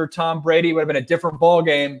after Tom Brady. It would have been a different ball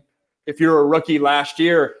game if you're a rookie last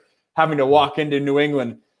year having to walk into New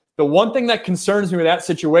England. The one thing that concerns me with that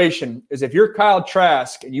situation is if you're Kyle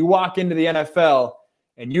Trask and you walk into the NFL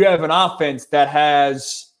and you have an offense that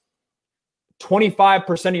has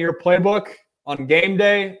 25% of your playbook on game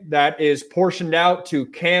day that is portioned out to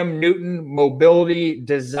Cam Newton mobility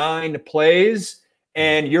designed plays,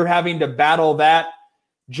 and you're having to battle that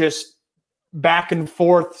just back and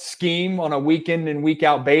forth scheme on a week in and week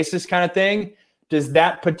out basis kind of thing, does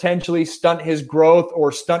that potentially stunt his growth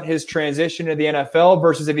or stunt his transition to the NFL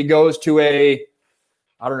versus if he goes to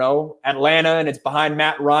Atlanta and it's behind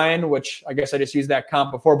Matt Ryan, which I guess I just used that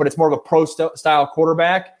comp before, but it's more of a pro style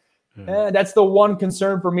quarterback. That's the one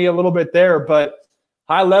concern for me a little bit there, but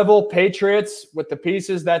high level Patriots with the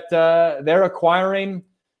pieces that they're acquiring.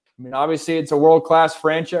 I mean, obviously it's a world-class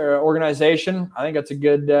franchise organization. I think that's a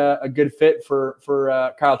good fit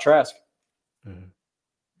for Kyle Trask.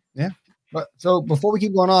 Yeah. But so before we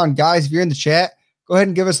keep going on, guys, if you're in the chat, go ahead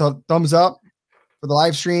and give us a thumbs up for the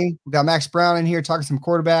live stream. We got Max Browne in here talking some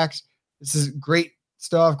quarterbacks. This is great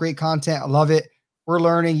stuff, great content. I love it. We're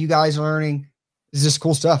learning. You guys are learning. This is just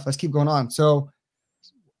cool stuff. Let's keep going on. So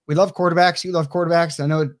we love quarterbacks. You love quarterbacks. I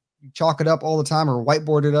know you chalk it up all the time or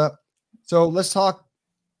whiteboard it up. So let's talk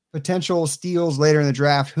potential steals later in the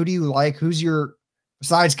draft. Who do you like? Who's your,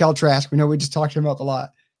 besides Kyle Trask? We know we just talked to him about a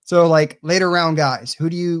lot. So like later round guys, who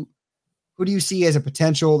do you see as a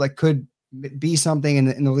potential that could be something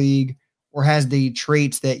in the league or has the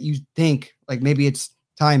traits that you think, like maybe it's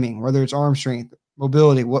timing, whether it's arm strength,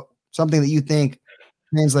 mobility, something that you think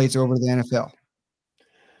translates over to the NFL?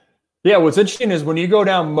 Yeah, what's interesting is when you go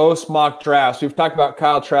down most mock drafts, we've talked about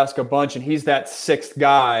Kyle Trask a bunch, and he's that sixth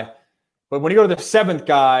guy. But when you go to the seventh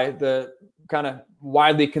guy, the kind of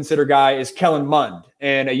widely considered guy is Kellen Mond.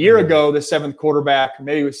 And a year ago, the seventh quarterback,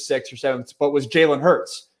 maybe it was sixth or seventh, but was Jalen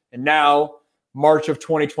Hurts. And now, March of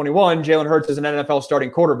 2021, Jalen Hurts is an NFL starting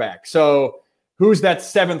quarterback. So who's that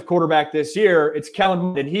seventh quarterback this year? It's Kellen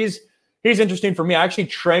Mond. And he's interesting for me. I actually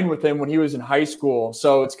trained with him when he was in high school.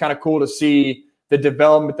 So it's kind of cool to see the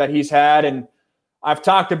development that he's had. And I've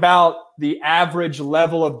talked about the average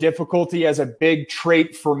level of difficulty as a big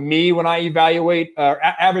trait for me when I evaluate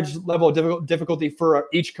average level of difficulty for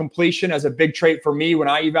each completion as a big trait for me when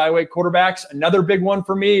I evaluate quarterbacks. Another big one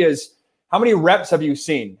for me is how many reps have you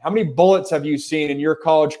seen? How many bullets have you seen in your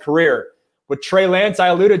college career? With Trey Lance, I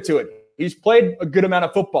alluded to it. He's played a good amount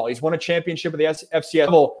of football. He's won a championship at the FCS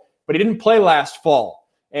level, but he didn't play last fall.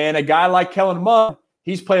 And a guy like Kellen Mond,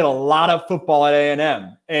 he's played a lot of football at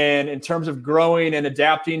A&M. And in terms of growing and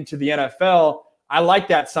adapting to the NFL, I like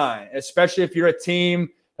that sign, especially if you're a team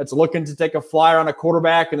that's looking to take a flyer on a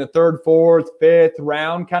quarterback in the third, fourth, fifth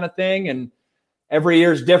round kind of thing. And every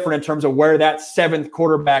year is different in terms of where that seventh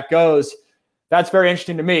quarterback goes. That's very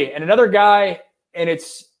interesting to me. And another guy, and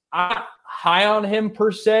I'm not high on him per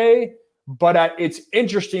se, but it's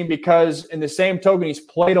interesting because in the same token, he's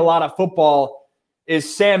played a lot of football,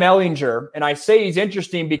 is Sam Ehlinger. And I say he's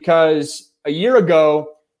interesting because a year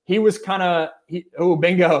ago, he was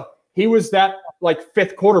he was that like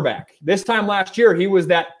fifth quarterback. This time last year, he was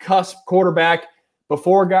that cusp quarterback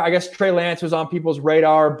before, I guess Trey Lance was on people's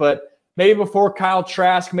radar, but maybe before Kyle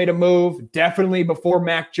Trask made a move, definitely before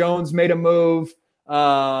Mac Jones made a move,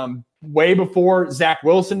 way before Zach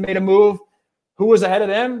Wilson made a move. who was ahead of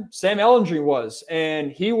them? Sam Ehlinger was,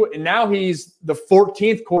 and now he's the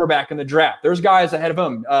 14th quarterback in the draft. There's guys ahead of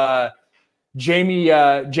him.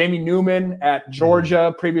 Jamie Newman at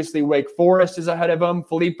Georgia, previously Wake Forest, is ahead of him.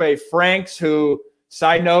 Felipe Franks, who,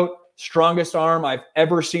 side note, strongest arm I've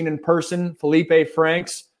ever seen in person. Felipe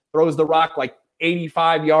Franks throws the rock like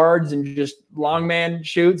 85 yards and just long man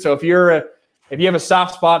shoot. So if you have a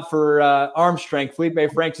soft spot for arm strength,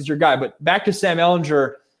 Felipe Franks is your guy. But back to Sam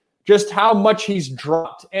Ehlinger, just how much he's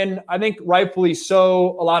dropped. And I think rightfully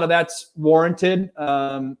so, a lot of that's warranted.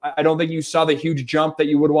 I don't think you saw the huge jump that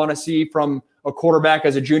you would want to see from a quarterback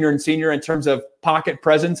as a junior and senior in terms of pocket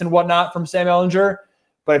presence and whatnot from Sam Ehlinger.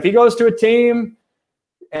 But if he goes to a team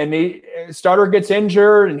and the starter gets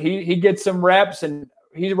injured and he gets some reps, and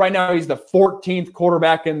right now he's the 14th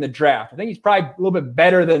quarterback in the draft. I think he's probably a little bit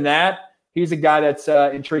better than that. He's a guy that's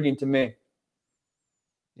intriguing to me.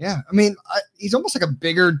 Yeah, I mean, he's almost like a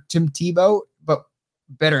bigger Tim Tebow, but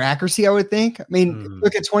better accuracy, I would think. I mean,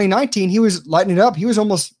 look at 2019, he was lighting it up. He was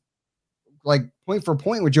almost like point for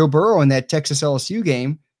point with Joe Burrow in that Texas LSU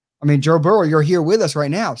game. I mean, Joe Burrow, you're here with us right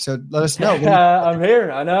now, so let us know. I'm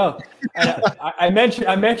here. I know. I mentioned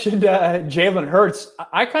Jalen Hurts.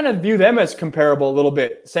 I kind of view them as comparable a little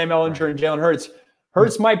bit. Sam Ehlinger and Jalen Hurts.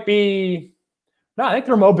 Hurts might be. No, I think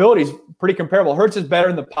their mobility is pretty comparable. Hurts is better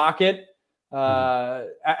in the pocket.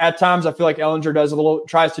 At times, I feel like Ehlinger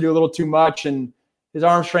tries to do a little too much, and his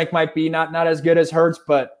arm strength might be not as good as Hurts.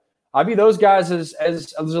 But I view those guys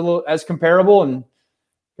as comparable. And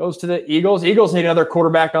goes to the Eagles. Eagles need another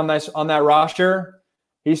quarterback on that roster.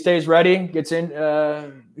 He stays ready, gets in.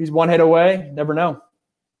 He's one hit away. Never know.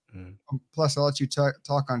 Plus, I'll let you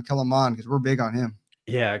talk on Kellen Mond because we're big on him.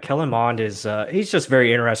 Yeah, Kellen Mond is he's just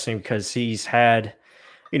very interesting because he's had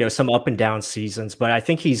some up and down seasons, but I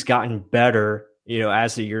think he's gotten better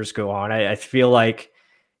as the years go on. I feel like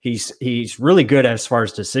he's really good as far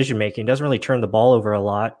as decision making. Doesn't really turn the ball over a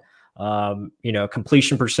lot.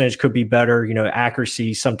 Completion percentage could be better.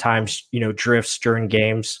 Accuracy sometimes drifts during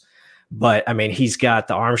games, but I mean he's got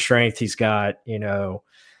the arm strength. He's got a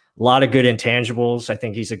lot of good intangibles. I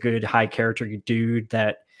think he's a good high character dude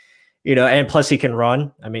that. And plus he can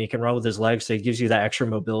run. I mean, he can run with his legs, so he gives you that extra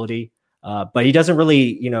mobility. But he doesn't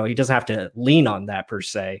really, he doesn't have to lean on that per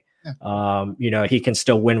se. Yeah. He can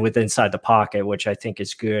still win with inside the pocket, which I think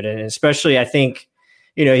is good. And especially, I think,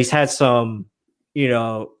 he's had some,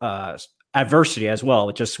 adversity as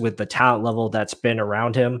well, just with the talent level that's been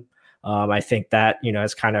around him. I think that,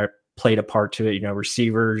 has kind of played a part to it.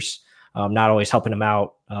 Receivers not always helping him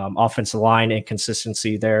out, offensive line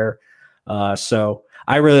inconsistency there. So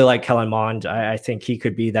I really like Kellen Mond. I think he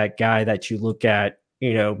could be that guy that you look at,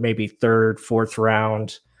 maybe third, fourth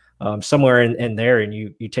round, somewhere in there, and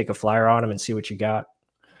you take a flyer on him and see what you got.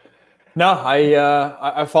 No,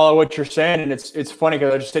 I follow what you're saying, and it's funny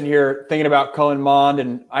because I'm just sitting here thinking about Kellen Mond,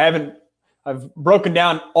 and I've broken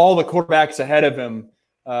down all the quarterbacks ahead of him.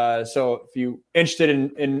 So if you're interested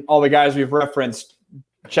in all the guys we've referenced,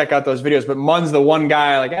 check out those videos. But Mond's the one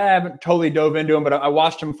guy I haven't totally dove into him, but I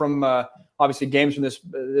watched him from obviously games from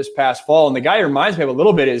this past fall, and the guy who reminds me of a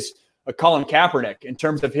little bit is a Colin Kaepernick in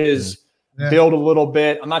terms of his build a little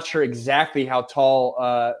bit. I'm not sure exactly how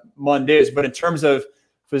tall Mond is, but in terms of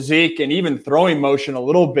physique and even throwing motion, a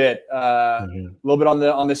little bit on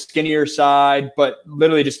the skinnier side, but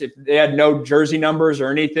literally just they had no jersey numbers or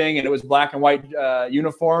anything, and it was black and white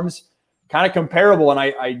uniforms, kind of comparable. And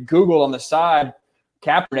I Googled on the side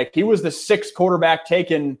Kaepernick. He was the 6th quarterback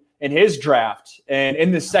taken in his draft and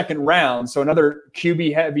in the 2nd round. So another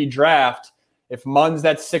QB heavy draft. If Mond's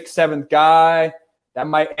that 6th, 7th guy, that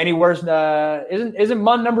might anywhere's isn't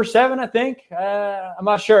Mond number 7, I think. I'm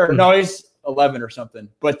not sure. No, he's 11 or something.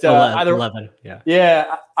 But 11.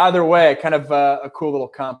 Yeah. Either way, kind of a cool little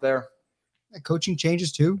comp there. Yeah, coaching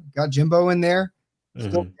changes too. Got Jimbo in there.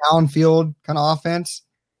 Still downfield kind of offense.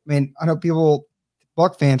 I mean, I know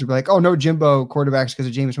Buck fans would be like, "Oh, no Jimbo quarterbacks because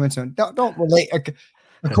of Jameis Winston." Don't relate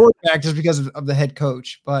a quarterback just because of the head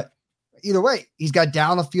coach. But either way, he's got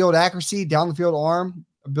down the field accuracy, down the field arm,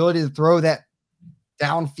 ability to throw that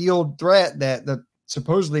downfield threat that the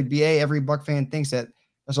supposedly BA every Buck fan thinks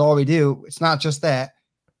that's all we do. It's not just that.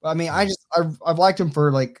 But I mean, I've liked him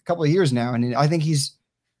for like a couple of years now, and I think he's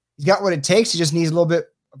got what it takes. He just needs a little bit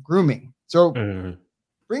of grooming. So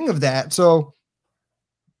bring of that. So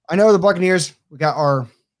I know the Buccaneers, we got our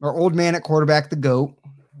old man at quarterback, the GOAT.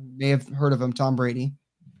 You may have heard of him, Tom Brady.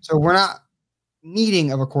 So we're not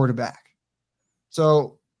needing of a quarterback.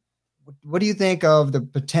 So what do you think of the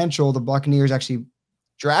potential the Buccaneers actually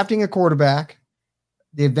drafting a quarterback,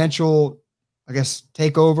 the eventual, I guess,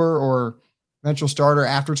 takeover or eventual starter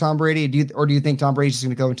after Tom Brady? Do you think Tom Brady's just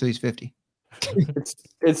going to go until he's 50?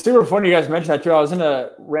 It's super funny you guys mentioned that too. I was in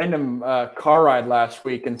a random car ride last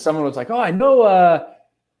week, and someone was like, "Oh, I know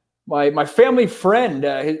my family friend.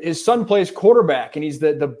 His son plays quarterback, and he's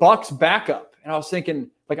the Bucks backup." And I was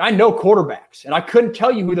thinking, like, I know quarterbacks, and I couldn't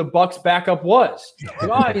tell you who the Bucks backup was.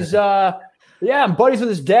 Like, he's I'm buddies with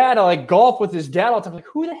his dad. I like golf with his dad all the time. Like,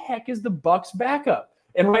 who the heck is the Bucks backup?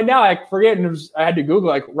 And right now I forget, and I had to Google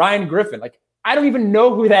like Ryan Griffin. Like, I don't even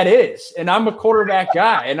know who that is, and I'm a quarterback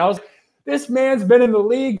guy. And this man's been in the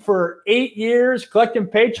league for 8 years, collecting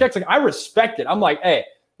paychecks. Like, I respect it. I'm like, hey,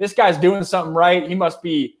 this guy's doing something right.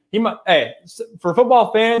 Hey, for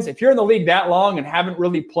football fans, if you're in the league that long and haven't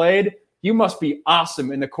really played, you must be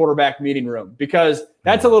awesome in the quarterback meeting room, because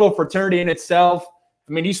that's a little fraternity in itself.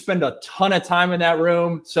 I mean, you spend a ton of time in that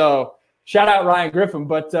room. So shout out Ryan Griffin.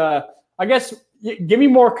 But I guess give me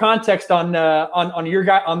more context on your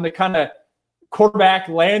guy, on the kind of quarterback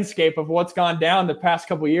landscape of what's gone down the past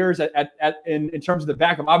couple of years in terms of the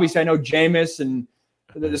backup. Obviously, I know Jameis and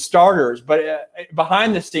the starters, but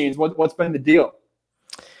behind the scenes, what's been the deal?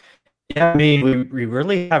 Yeah, I mean, we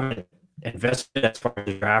really haven't invested as far as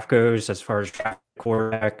the draft goes, as far as draft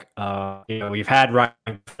quarterback. We've had Ryan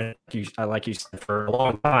Griffin, like you said, for a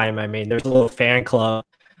long time. I mean, there's a little fan club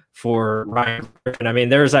for Ryan Griffin. I mean,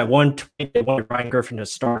 there's that one tweet they wanted Ryan Griffin to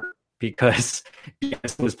start because he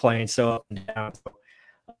was playing so up and down.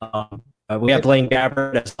 We have Blaine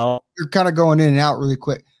Gabbert as well. You're kind of going in and out really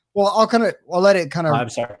quick. Well, I'll let it kind of. I'm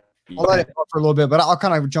sorry. I'll let it go for a little bit, but I'll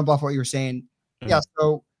kind of jump off what you were saying. Mm-hmm. Yeah.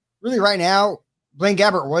 So really, right now, Blaine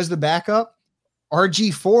Gabbert was the backup.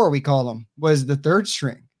 RG4, we call him, was the third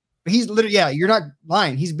string. But he's literally, you're not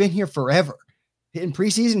lying. He's been here forever. In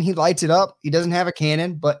preseason, he lights it up. He doesn't have a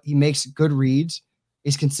cannon, but he makes good reads.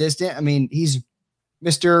 He's consistent. I mean, he's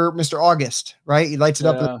Mr. August, right? He lights it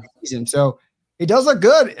up in the preseason. So he does look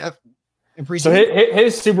good in preseason. So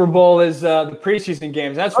his Super Bowl is the preseason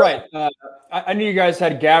games. That's right. I knew you guys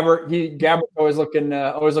had Gabbert. Gabbert always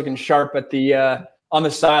looking sharp at the on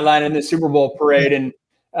the sideline in the Super Bowl parade. And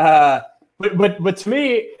but to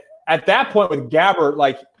me, at that point with Gabbert,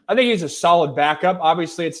 like, I think he's a solid backup.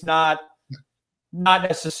 Obviously, it's not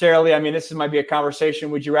necessarily. I mean, this might be a conversation.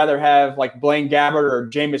 Would you rather have like Blaine Gabbert or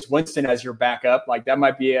Jameis Winston as your backup? Like, that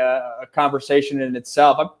might be a conversation in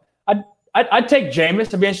itself. I'd take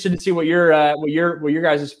Jameis. I'd be interested to see what your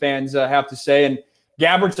guys' fans have to say. And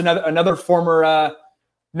Gabbert's another former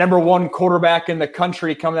number one quarterback in the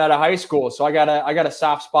country coming out of high school. So I got a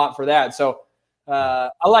soft spot for that. So I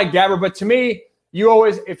like Gabbert, but to me,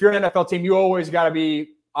 if you're an NFL team, you always got to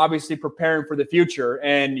be obviously preparing for the future,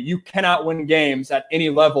 and you cannot win games at any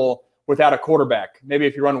level without a quarterback. Maybe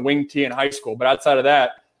if you run wing T in high school, but outside of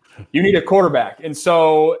that, you need a quarterback. And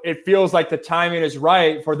so it feels like the timing is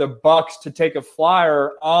right for the Bucks to take a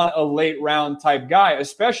flyer on a late round type guy,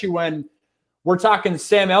 especially when we're talking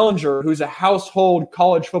Sam Ehlinger, who's a household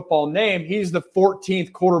college football name. He's the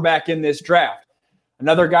 14th quarterback in this draft.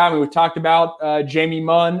 Another guy we talked about, Jamie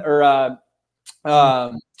Munn, or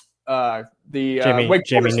Jamie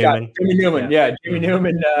Newman. Jamie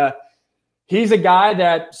Newman. He's a guy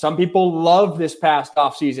that some people loved this past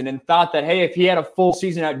offseason and thought that, hey, if he had a full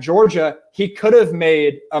season at Georgia, he could have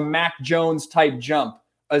made a Mac Jones type jump,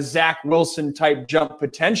 a Zach Wilson type jump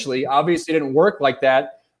potentially. Obviously, it didn't work like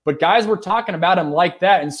that, but guys were talking about him like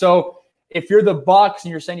that. And so if you're the Bucks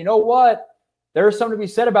and you're saying, you know what, there's something to be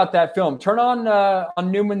said about that film. Turn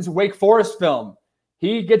on Newman's Wake Forest film.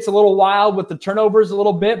 He gets a little wild with the turnovers a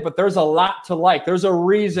little bit, but there's a lot to like. There's a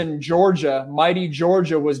reason mighty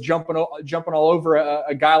Georgia was jumping all over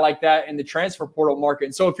a guy like that in the transfer portal market.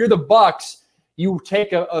 And so if you're the Bucks, you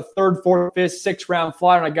take a third, fourth, fifth, sixth round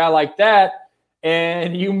flyer on a guy like that,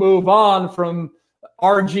 and you move on from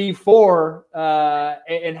RG4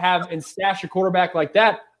 and stash a quarterback like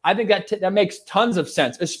that. I think that makes tons of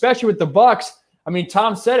sense, especially with the Bucks. I mean,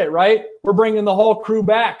 Tom said it, right? We're bringing the whole crew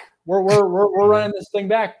back. We're running this thing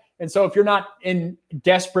back. And so if you're not in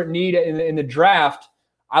desperate need in the draft,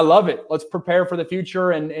 I love it. Let's prepare for the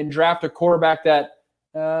future and draft a quarterback that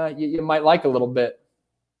you might like a little bit.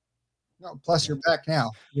 No, plus you're back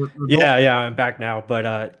now. I'm back now. But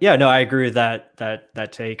I agree with that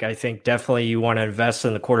take. I think definitely you want to invest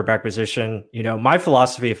in the quarterback position. You know, my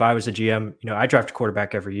philosophy, if I was a GM, I draft a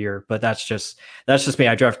quarterback every year, but that's just me.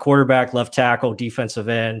 I draft quarterback, left tackle, defensive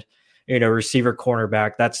end, receiver,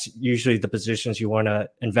 cornerback. That's usually the positions you want to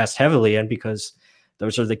invest heavily in because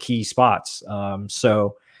those are the key spots. I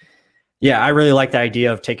really like the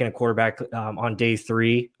idea of taking a quarterback on day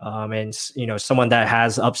 3 and, someone that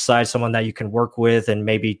has upside, someone that you can work with and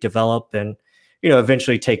maybe develop and,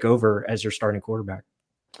 eventually take over as your starting quarterback.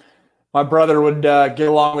 My brother would get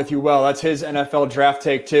along with you well. That's his NFL draft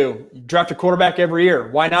take too. You draft a quarterback every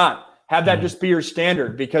year. Why not? Have that just be your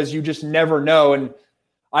standard, because you just never know. And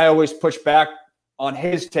I always push back on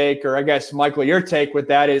his take, or I guess, Michael, your take with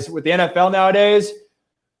that is, with the NFL nowadays,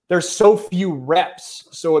 there's so few reps.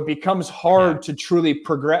 So it becomes hard to truly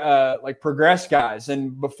progress guys.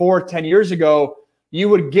 And before 10 years ago, you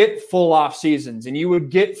would get full off seasons and you would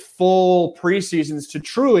get full preseasons to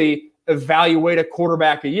truly evaluate a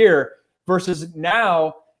quarterback a year. Versus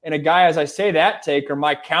now, and a guy, as I say that take, or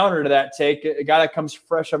my counter to that take, a guy that comes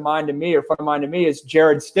fresh of mind to me, or front of mind to me, is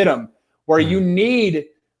Jared Stidham, where you need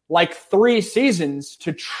like 3 seasons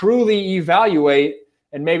to truly evaluate.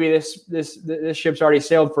 And maybe this ship's already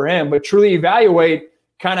sailed for him, but truly evaluate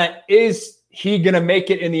kind of, is he going to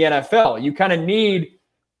make it in the NFL? You kind of need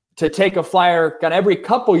to take a flyer kind of every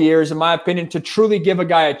couple years, in my opinion, to truly give a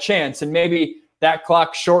guy a chance. And maybe that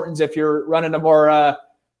clock shortens if you're running a more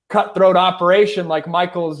cutthroat operation like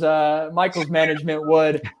Michael's management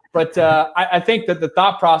would. But I think that the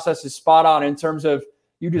thought process is spot on in terms of,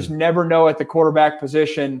 you just never know at the quarterback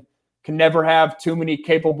position, can never have too many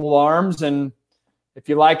capable arms. And if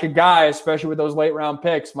you like a guy, especially with those late round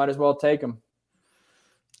picks, might as well take him.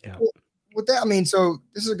 Yeah. With that, I mean, so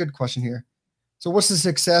this is a good question here. So what's the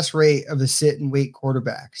success rate of the sit and wait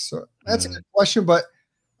quarterbacks? So that's a good question. But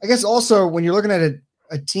I guess also, when you're looking at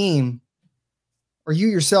a team, or you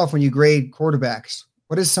yourself, when you grade quarterbacks,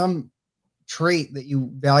 what is some trait that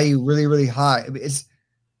you value really, really high?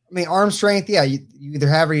 Arm strength, yeah, you either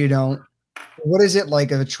have or you don't. What is it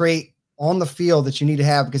like a trait on the field that you need to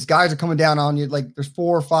have? Because guys are coming down on you. Like, there's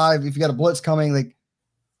 4 or 5. If you got a blitz coming, like,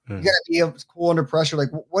 you got to be cool under pressure. Like,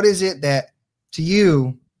 what is it that to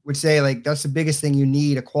you would say, like, that's the biggest thing you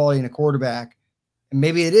need, a quality in a quarterback? And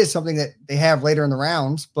maybe it is something that they have later in the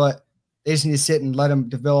rounds, but they just need to sit and let them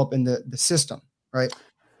develop in the system, right?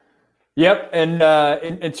 Yep. And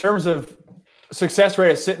in terms of success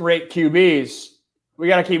rate of sit and rate QBs, we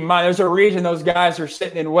got to keep in mind, there's a reason those guys are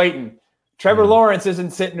sitting and waiting. Trevor Lawrence isn't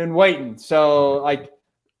sitting and waiting. So, like,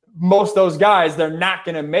 most of those guys, they're not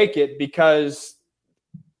going to make it, because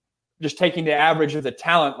just taking the average of the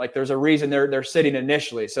talent, like, there's a reason they're sitting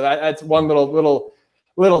initially. So that's one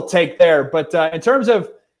little take there. But in terms of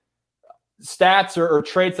stats or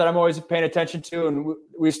traits that I'm always paying attention to, and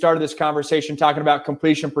we started this conversation talking about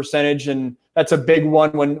completion percentage, and that's a big one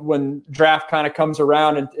when draft kind of comes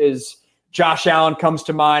around, and is Josh Allen comes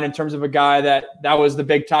to mind in terms of a guy that was the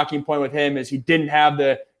big talking point with him, is he didn't have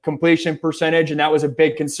the completion percentage. And that was a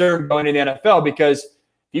big concern going into the NFL, because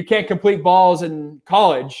you can't complete balls in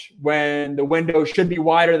college when the windows should be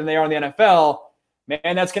wider than they are in the NFL,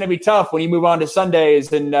 man, that's going to be tough when you move on to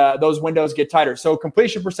Sundays and those windows get tighter. So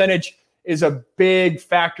completion percentage is a big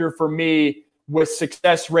factor for me with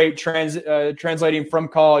success rate translating from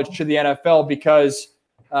college to the NFL, because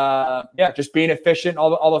just being efficient,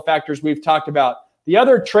 all the factors we've talked about. The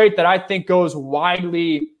other trait that I think goes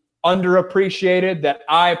widely underappreciated, that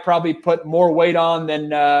I probably put more weight on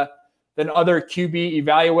than other QB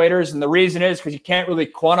evaluators, and the reason is because you can't really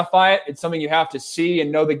quantify it. It's something you have to see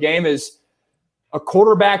and know the game, is a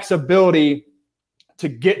quarterback's ability to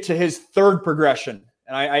get to his third progression.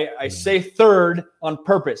 And I say third on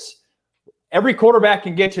purpose. Every quarterback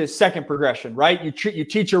can get to his second progression, right? You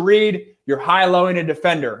teach a read, you're high-lowing a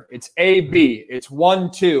defender. It's A, B. It's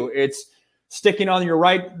 1, 2. It's sticking on your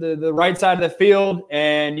the right side of the field,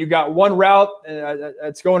 and you got one route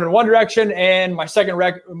that's going in one direction, and my second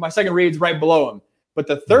read's right below him. But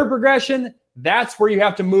the third progression, that's where you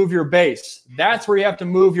have to move your base. That's where you have to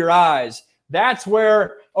move your eyes. That's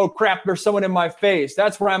where, oh crap, there's someone in my face.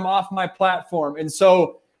 That's where I'm off my platform. And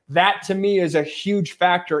so that to me is a huge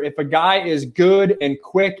factor. If a guy is good and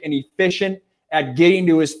quick and efficient at getting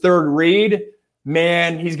to his third read,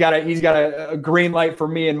 man, he's got a green light for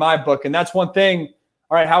me in my book. And that's one thing.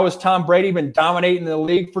 All right, how has Tom Brady been dominating the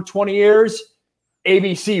league for 20 years?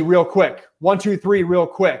 ABC real quick. 1, 2, 3 real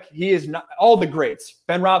quick. He is not all the greats.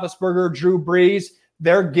 Ben Roethlisberger, Drew Brees,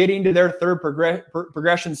 they're getting to their third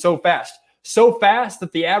progression so fast. So fast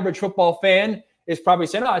that the average football fan is probably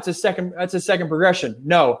saying, oh, that's a second progression.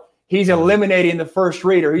 No, he's eliminating the first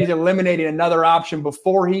read, or he's eliminating another option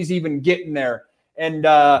before he's even getting there. And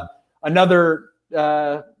another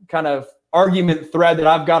kind of argument thread that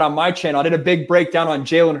I've got on my channel, I did a big breakdown on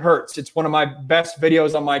Jalen Hurts. It's one of my best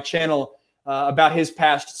videos on my channel about his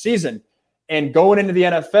past season. And going into the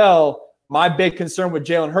NFL, my big concern with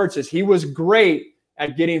Jalen Hurts is he was great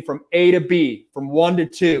at getting from A to B, from 1 to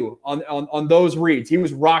 2 on those reads. He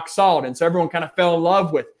was rock solid. And so everyone kind of fell in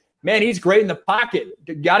love with, man, he's great in the pocket.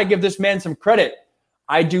 Got to give this man some credit.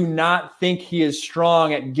 I do not think he is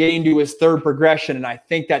strong at getting to his third progression, and I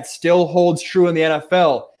think that still holds true in the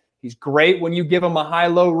NFL. He's great when you give him a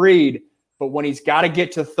high-low read, but when he's got to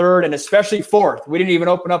get to third and especially fourth, we didn't even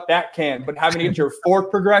open up that can, but having to get to your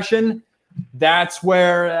fourth progression, that's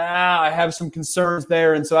where I have some concerns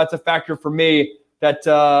there. And so that's a factor for me that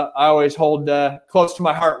I always hold close to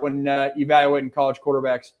my heart when evaluating college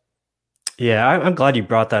quarterbacks. Yeah, I'm glad you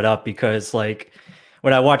brought that up because, like,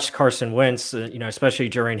 when I watched Carson Wentz, especially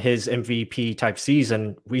during his MVP type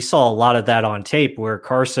season, we saw a lot of that on tape where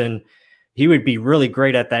Carson, he would be really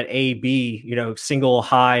great at that A-B, single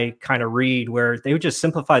high kind of read where they would just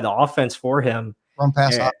simplify the offense for him. Run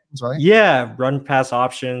pass options, right? Yeah, run pass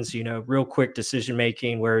options, real quick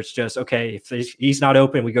decision-making where it's just, okay, if he's not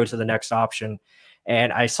open, we go to the next option.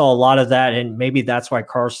 And I saw a lot of that, and maybe that's why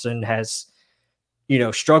Carson has,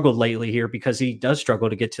 struggled lately here because he does struggle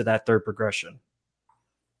to get to that third progression.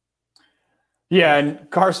 Yeah, and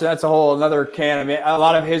Carson, that's a whole another can. I mean, a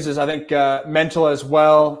lot of his is, I think, mental as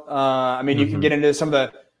well. You can get into some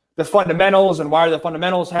of the fundamentals and why are the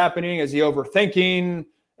fundamentals happening? Is he overthinking?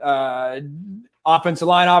 Offensive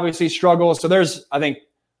line obviously struggles. So there's, I think,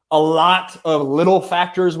 a lot of little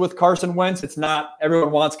factors with Carson Wentz. It's not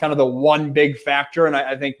everyone wants kind of the one big factor, and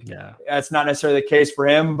I think that's not necessarily the case for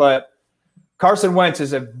him. But Carson Wentz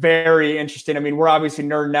is a very interesting. I mean, we're obviously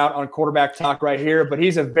nerding out on quarterback talk right here, but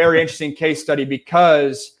he's a very interesting case study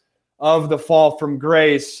because of the fall from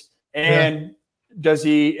grace. And does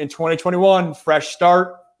he, in 2021, fresh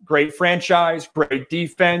start, great franchise, great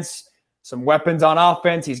defense, some weapons on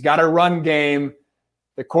offense. He's got a run game.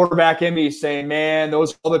 The quarterback in me is saying, man,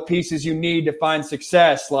 those are all the pieces you need to find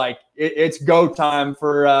success. Like, it's go time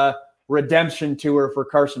for a redemption tour for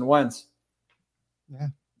Carson Wentz. Yeah.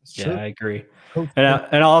 Yeah, I agree. And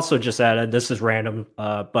I'll also just add, and this is random,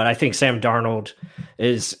 but I think Sam Darnold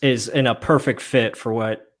is in a perfect fit for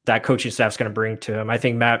what that coaching staff is going to bring to him. I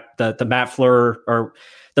think the Matt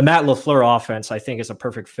LaFleur offense, I think, is a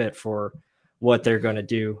perfect fit for what they're going to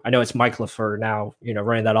do. I know it's Mike LaFleur now,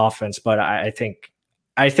 running that offense, but I think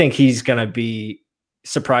he's going to be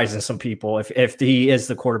surprising some people if he is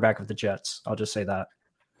the quarterback of the Jets. I'll just say that.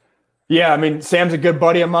 Yeah, I mean, Sam's a good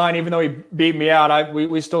buddy of mine. Even though he beat me out,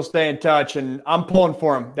 we still stay in touch, and I'm pulling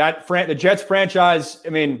for him. The Jets franchise, I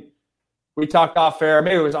mean, we talked off air,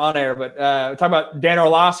 maybe it was on air, but talk about Dan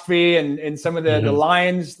Orlovsky and some of the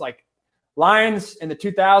Lions, like Lions in the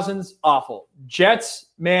 2000s, awful. Jets,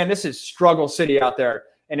 man, this is struggle city out there.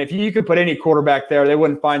 And if you could put any quarterback there, they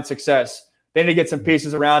wouldn't find success. They need to get some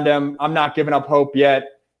pieces around him. I'm not giving up hope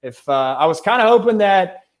yet. If I was kind of hoping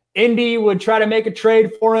that Indy would try to make a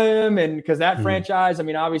trade for him, and because that franchise, I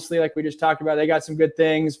mean, obviously, like we just talked about, they got some good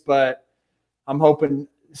things, but I'm hoping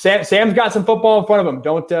Sam's got some football in front of him.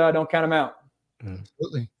 Don't count him out.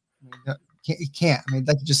 Absolutely, you can't. I mean,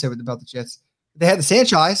 like you just said about the Jets, they had the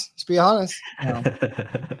Sanchez. Let's be honest.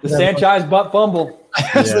 The Sanchez butt fumble.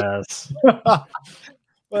 Yes.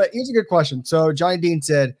 But here's a good question. So Johnny Dean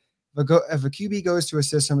said, if a QB goes to a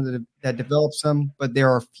system that develops them, but there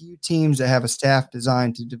are few teams that have a staff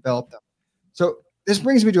designed to develop them. So this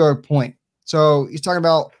brings me to a point. So he's talking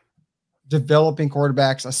about developing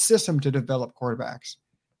quarterbacks, a system to develop quarterbacks.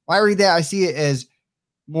 When I read that, I see it as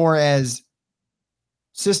more as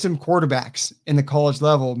system quarterbacks in the college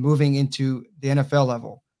level moving into the NFL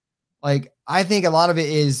level. Like, I think a lot of it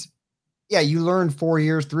is, you learn 3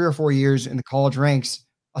 or 4 years in the college ranks,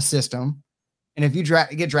 a system. And if you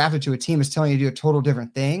get drafted to a team that's telling you to do a total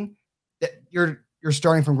different thing, that you're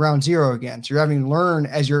starting from ground zero again. So you're having to learn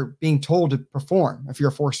as you're being told to perform if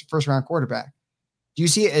you're a first round quarterback. Do you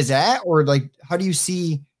see it as that? Or like, how do you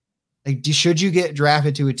see, like, should you get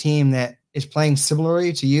drafted to a team that is playing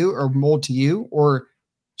similarly to you or mold to you? Or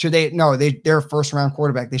should they're a first round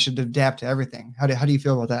quarterback. They should adapt to everything. How do you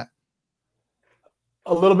feel about that?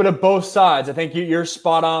 A little bit of both sides. I think you're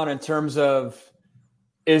spot on in terms of,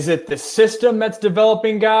 is it the system that's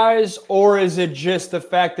developing guys, or is it just the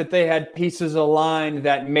fact that they had pieces aligned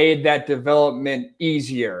that made that development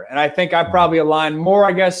easier? And I think I probably align more,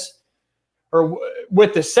 I guess, or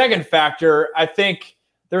with the second factor. I think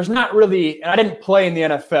there's not really, and I didn't play in the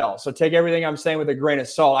NFL, so take everything I'm saying with a grain of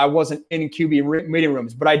salt. I wasn't in QB meeting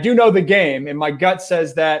rooms, but I do know the game, and my gut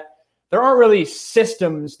says that there aren't really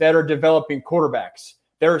systems that are developing quarterbacks.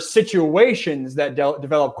 There are situations that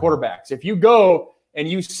develop quarterbacks. If you go and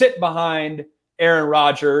you sit behind Aaron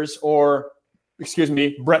Rodgers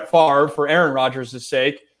Brett Favre for Aaron Rodgers'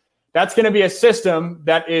 sake, that's going to be a system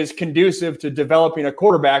that is conducive to developing a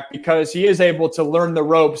quarterback because he is able to learn the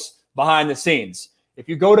ropes behind the scenes. If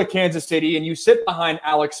you go to Kansas City and you sit behind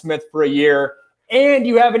Alex Smith for a year and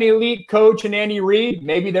you have an elite coach in Andy Reid,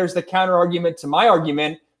 maybe there's the counter argument to my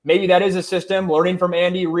argument. Maybe that is a system, learning from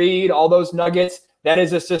Andy Reid, all those nuggets, that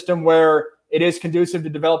is a system where it is conducive to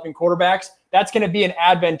developing quarterbacks. That's going to be an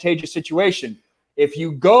advantageous situation. If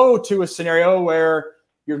you go to a scenario where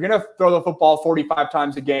you're going to throw the football 45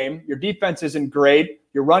 times a game, your defense isn't great,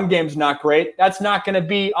 your run game's not great, that's not going to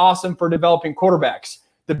be awesome for developing quarterbacks.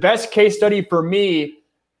 The best case study for me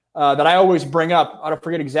that I always bring up, I don't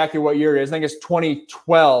forget exactly what year it is, I think it's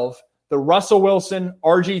 2012, the Russell Wilson,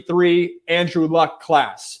 RG3, Andrew Luck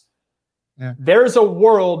class. Yeah. There's a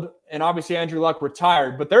world, and obviously Andrew Luck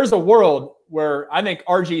retired, but there's a world where I think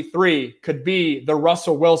RG3 could be the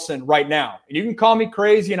Russell Wilson right now. And you can call me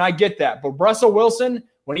crazy, and I get that. But Russell Wilson,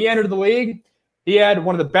 when he entered the league, he had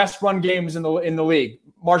one of the best run games in the league.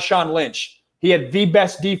 Marshawn Lynch. He had the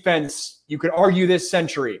best defense, you could argue, this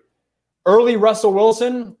century. Early Russell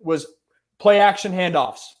Wilson was play action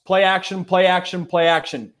handoffs, play action, play action, play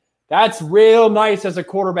action. That's real nice as a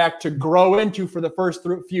quarterback to grow into for the first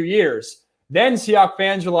few years. Then Seahawks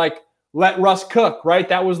fans are like, let Russ cook, right?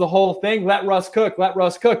 That was the whole thing. Let Russ cook,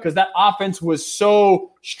 because that offense was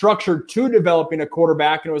so structured to developing a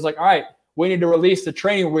quarterback. And it was like, all right, we need to release the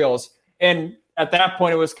training wheels. And at that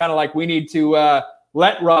point, it was kind of like, we need to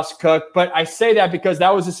let Russ cook. But I say that because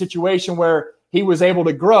that was a situation where he was able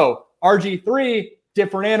to grow. RG3,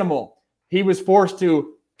 different animal. He was forced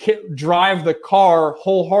to drive the car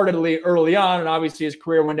wholeheartedly early on, and obviously his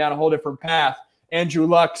career went down a whole different path. Andrew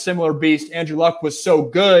Luck, similar beast. Andrew Luck was so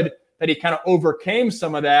good that he kind of overcame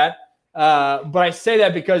some of that. But I say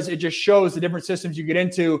that because it just shows the different systems you get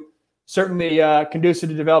into, certainly conducive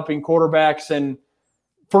to developing quarterbacks. And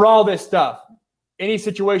for all this stuff, any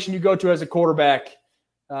situation you go to as a quarterback,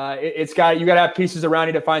 you got to have pieces around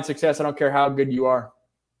you to find success. I don't care how good you are.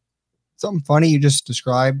 Something funny you just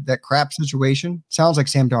described, that crap situation, sounds like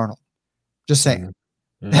Sam Darnold. Just saying.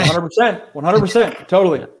 100%.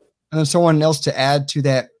 Totally. And then someone else to add to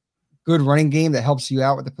that good running game that helps you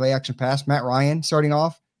out with the play action pass, Matt Ryan starting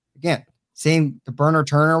off. Again, same, the burner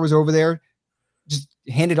Turner was over there, just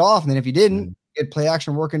hand it off. And then if you didn't, get play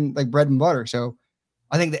action working like bread and butter. So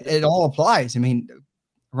I think that it all applies. I mean,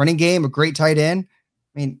 running game, a great tight end.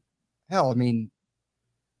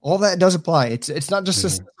 All that does apply. It's not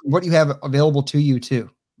just what you have available to you too.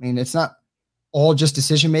 I mean, it's not all just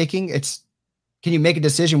decision making. It's, can you make a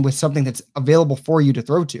decision with something that's available for you to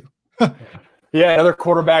throw to? Yeah, another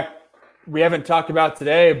quarterback we haven't talked about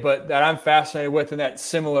today, but that I'm fascinated with in that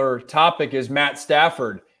similar topic is Matt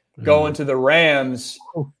Stafford going to the Rams.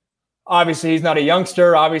 Obviously, he's not a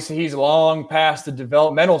youngster. Obviously, he's long past the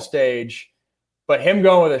developmental stage. But him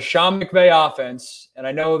going with a Sean McVay offense, and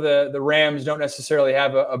I know the Rams don't necessarily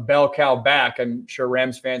have a bell cow back. I'm sure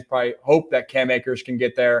Rams fans probably hope that Cam Akers can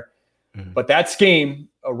get there. But that scheme,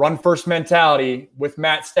 a run-first mentality with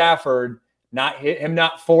Matt Stafford,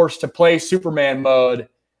 not forced to play Superman mode.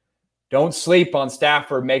 Don't sleep on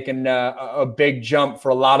Stafford making a big jump for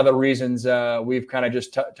a lot of the reasons we've kind of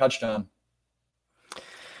just touched on.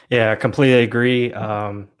 Yeah, I completely agree.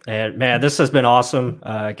 And man, this has been awesome.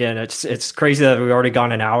 Again, it's crazy that we've already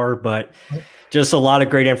gone an hour, but just a lot of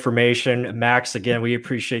great information. Max, again, we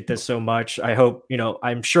appreciate this so much. I hope,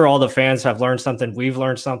 I'm sure all the fans have learned something. We've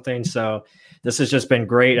learned something. So this has just been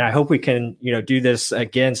great. And I hope we can, do this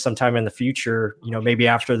again sometime in the future, maybe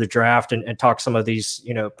after the draft and talk some of these,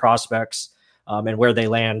 prospects and where they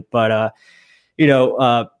land. But,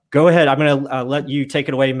 go ahead. I'm going to let you take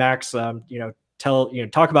it away, Max.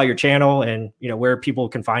 Talk about your channel and, where people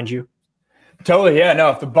can find you. Totally. Yeah,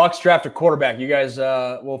 no, if the Bucks draft a quarterback, you guys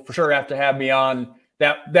will for sure have to have me on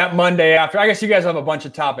that Monday after. I guess you guys have a bunch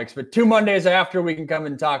of topics, but 2 Mondays after we can come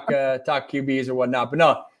and talk QBs or whatnot. But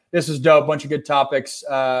no, this is dope. Bunch of good topics.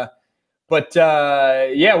 Where you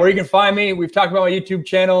can find me, we've talked about my YouTube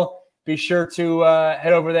channel. Be sure to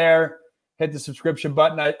head over there, hit the subscription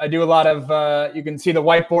button. I do a lot of, you can see the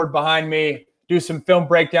whiteboard behind me, do some film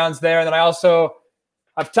breakdowns there. And then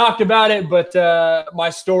I've talked about it, but my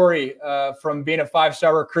story from being a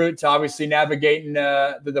 5-star recruit to obviously navigating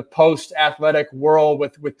the post-athletic world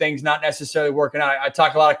with things not necessarily working out. I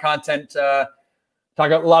talk a lot of content,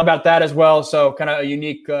 talk a lot about that as well. So kind of a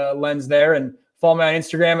unique lens there. And follow me on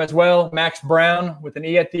Instagram as well, Max Browne with an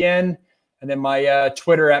E at the end. And then my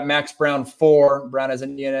Twitter at MaxBrowne4. Browne has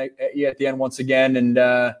an E at the end once again. And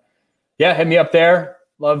hit me up there.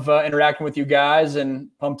 Love interacting with you guys and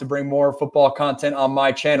pumped to bring more football content on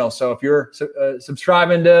my channel. So if you're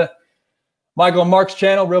subscribing to Michael and Mark's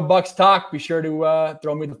channel, Real Bucks Talk, be sure to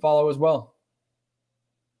throw me the follow as well.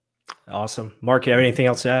 Awesome. Mark, you have anything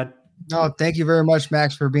else to add? No, thank you very much,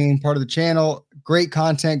 Max, for being part of the channel. Great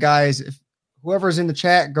content, guys. If whoever's in the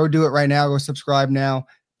chat, go do it right now. Go subscribe now.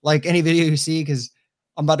 Like any video you see, because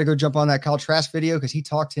I'm about to go jump on that Kyle Trask video because he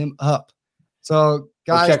talked him up. So,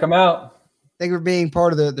 guys, go check him out. Thank you for being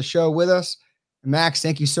part of the show with us. Max,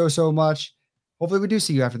 thank you so much. Hopefully we do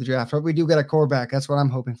see you after the draft. Hope we do get a quarterback. That's what I'm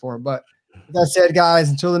hoping for. But with that said, guys,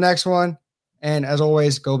 until the next one, and as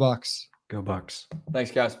always, go Bucks. Go Bucks.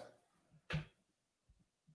 Thanks, guys.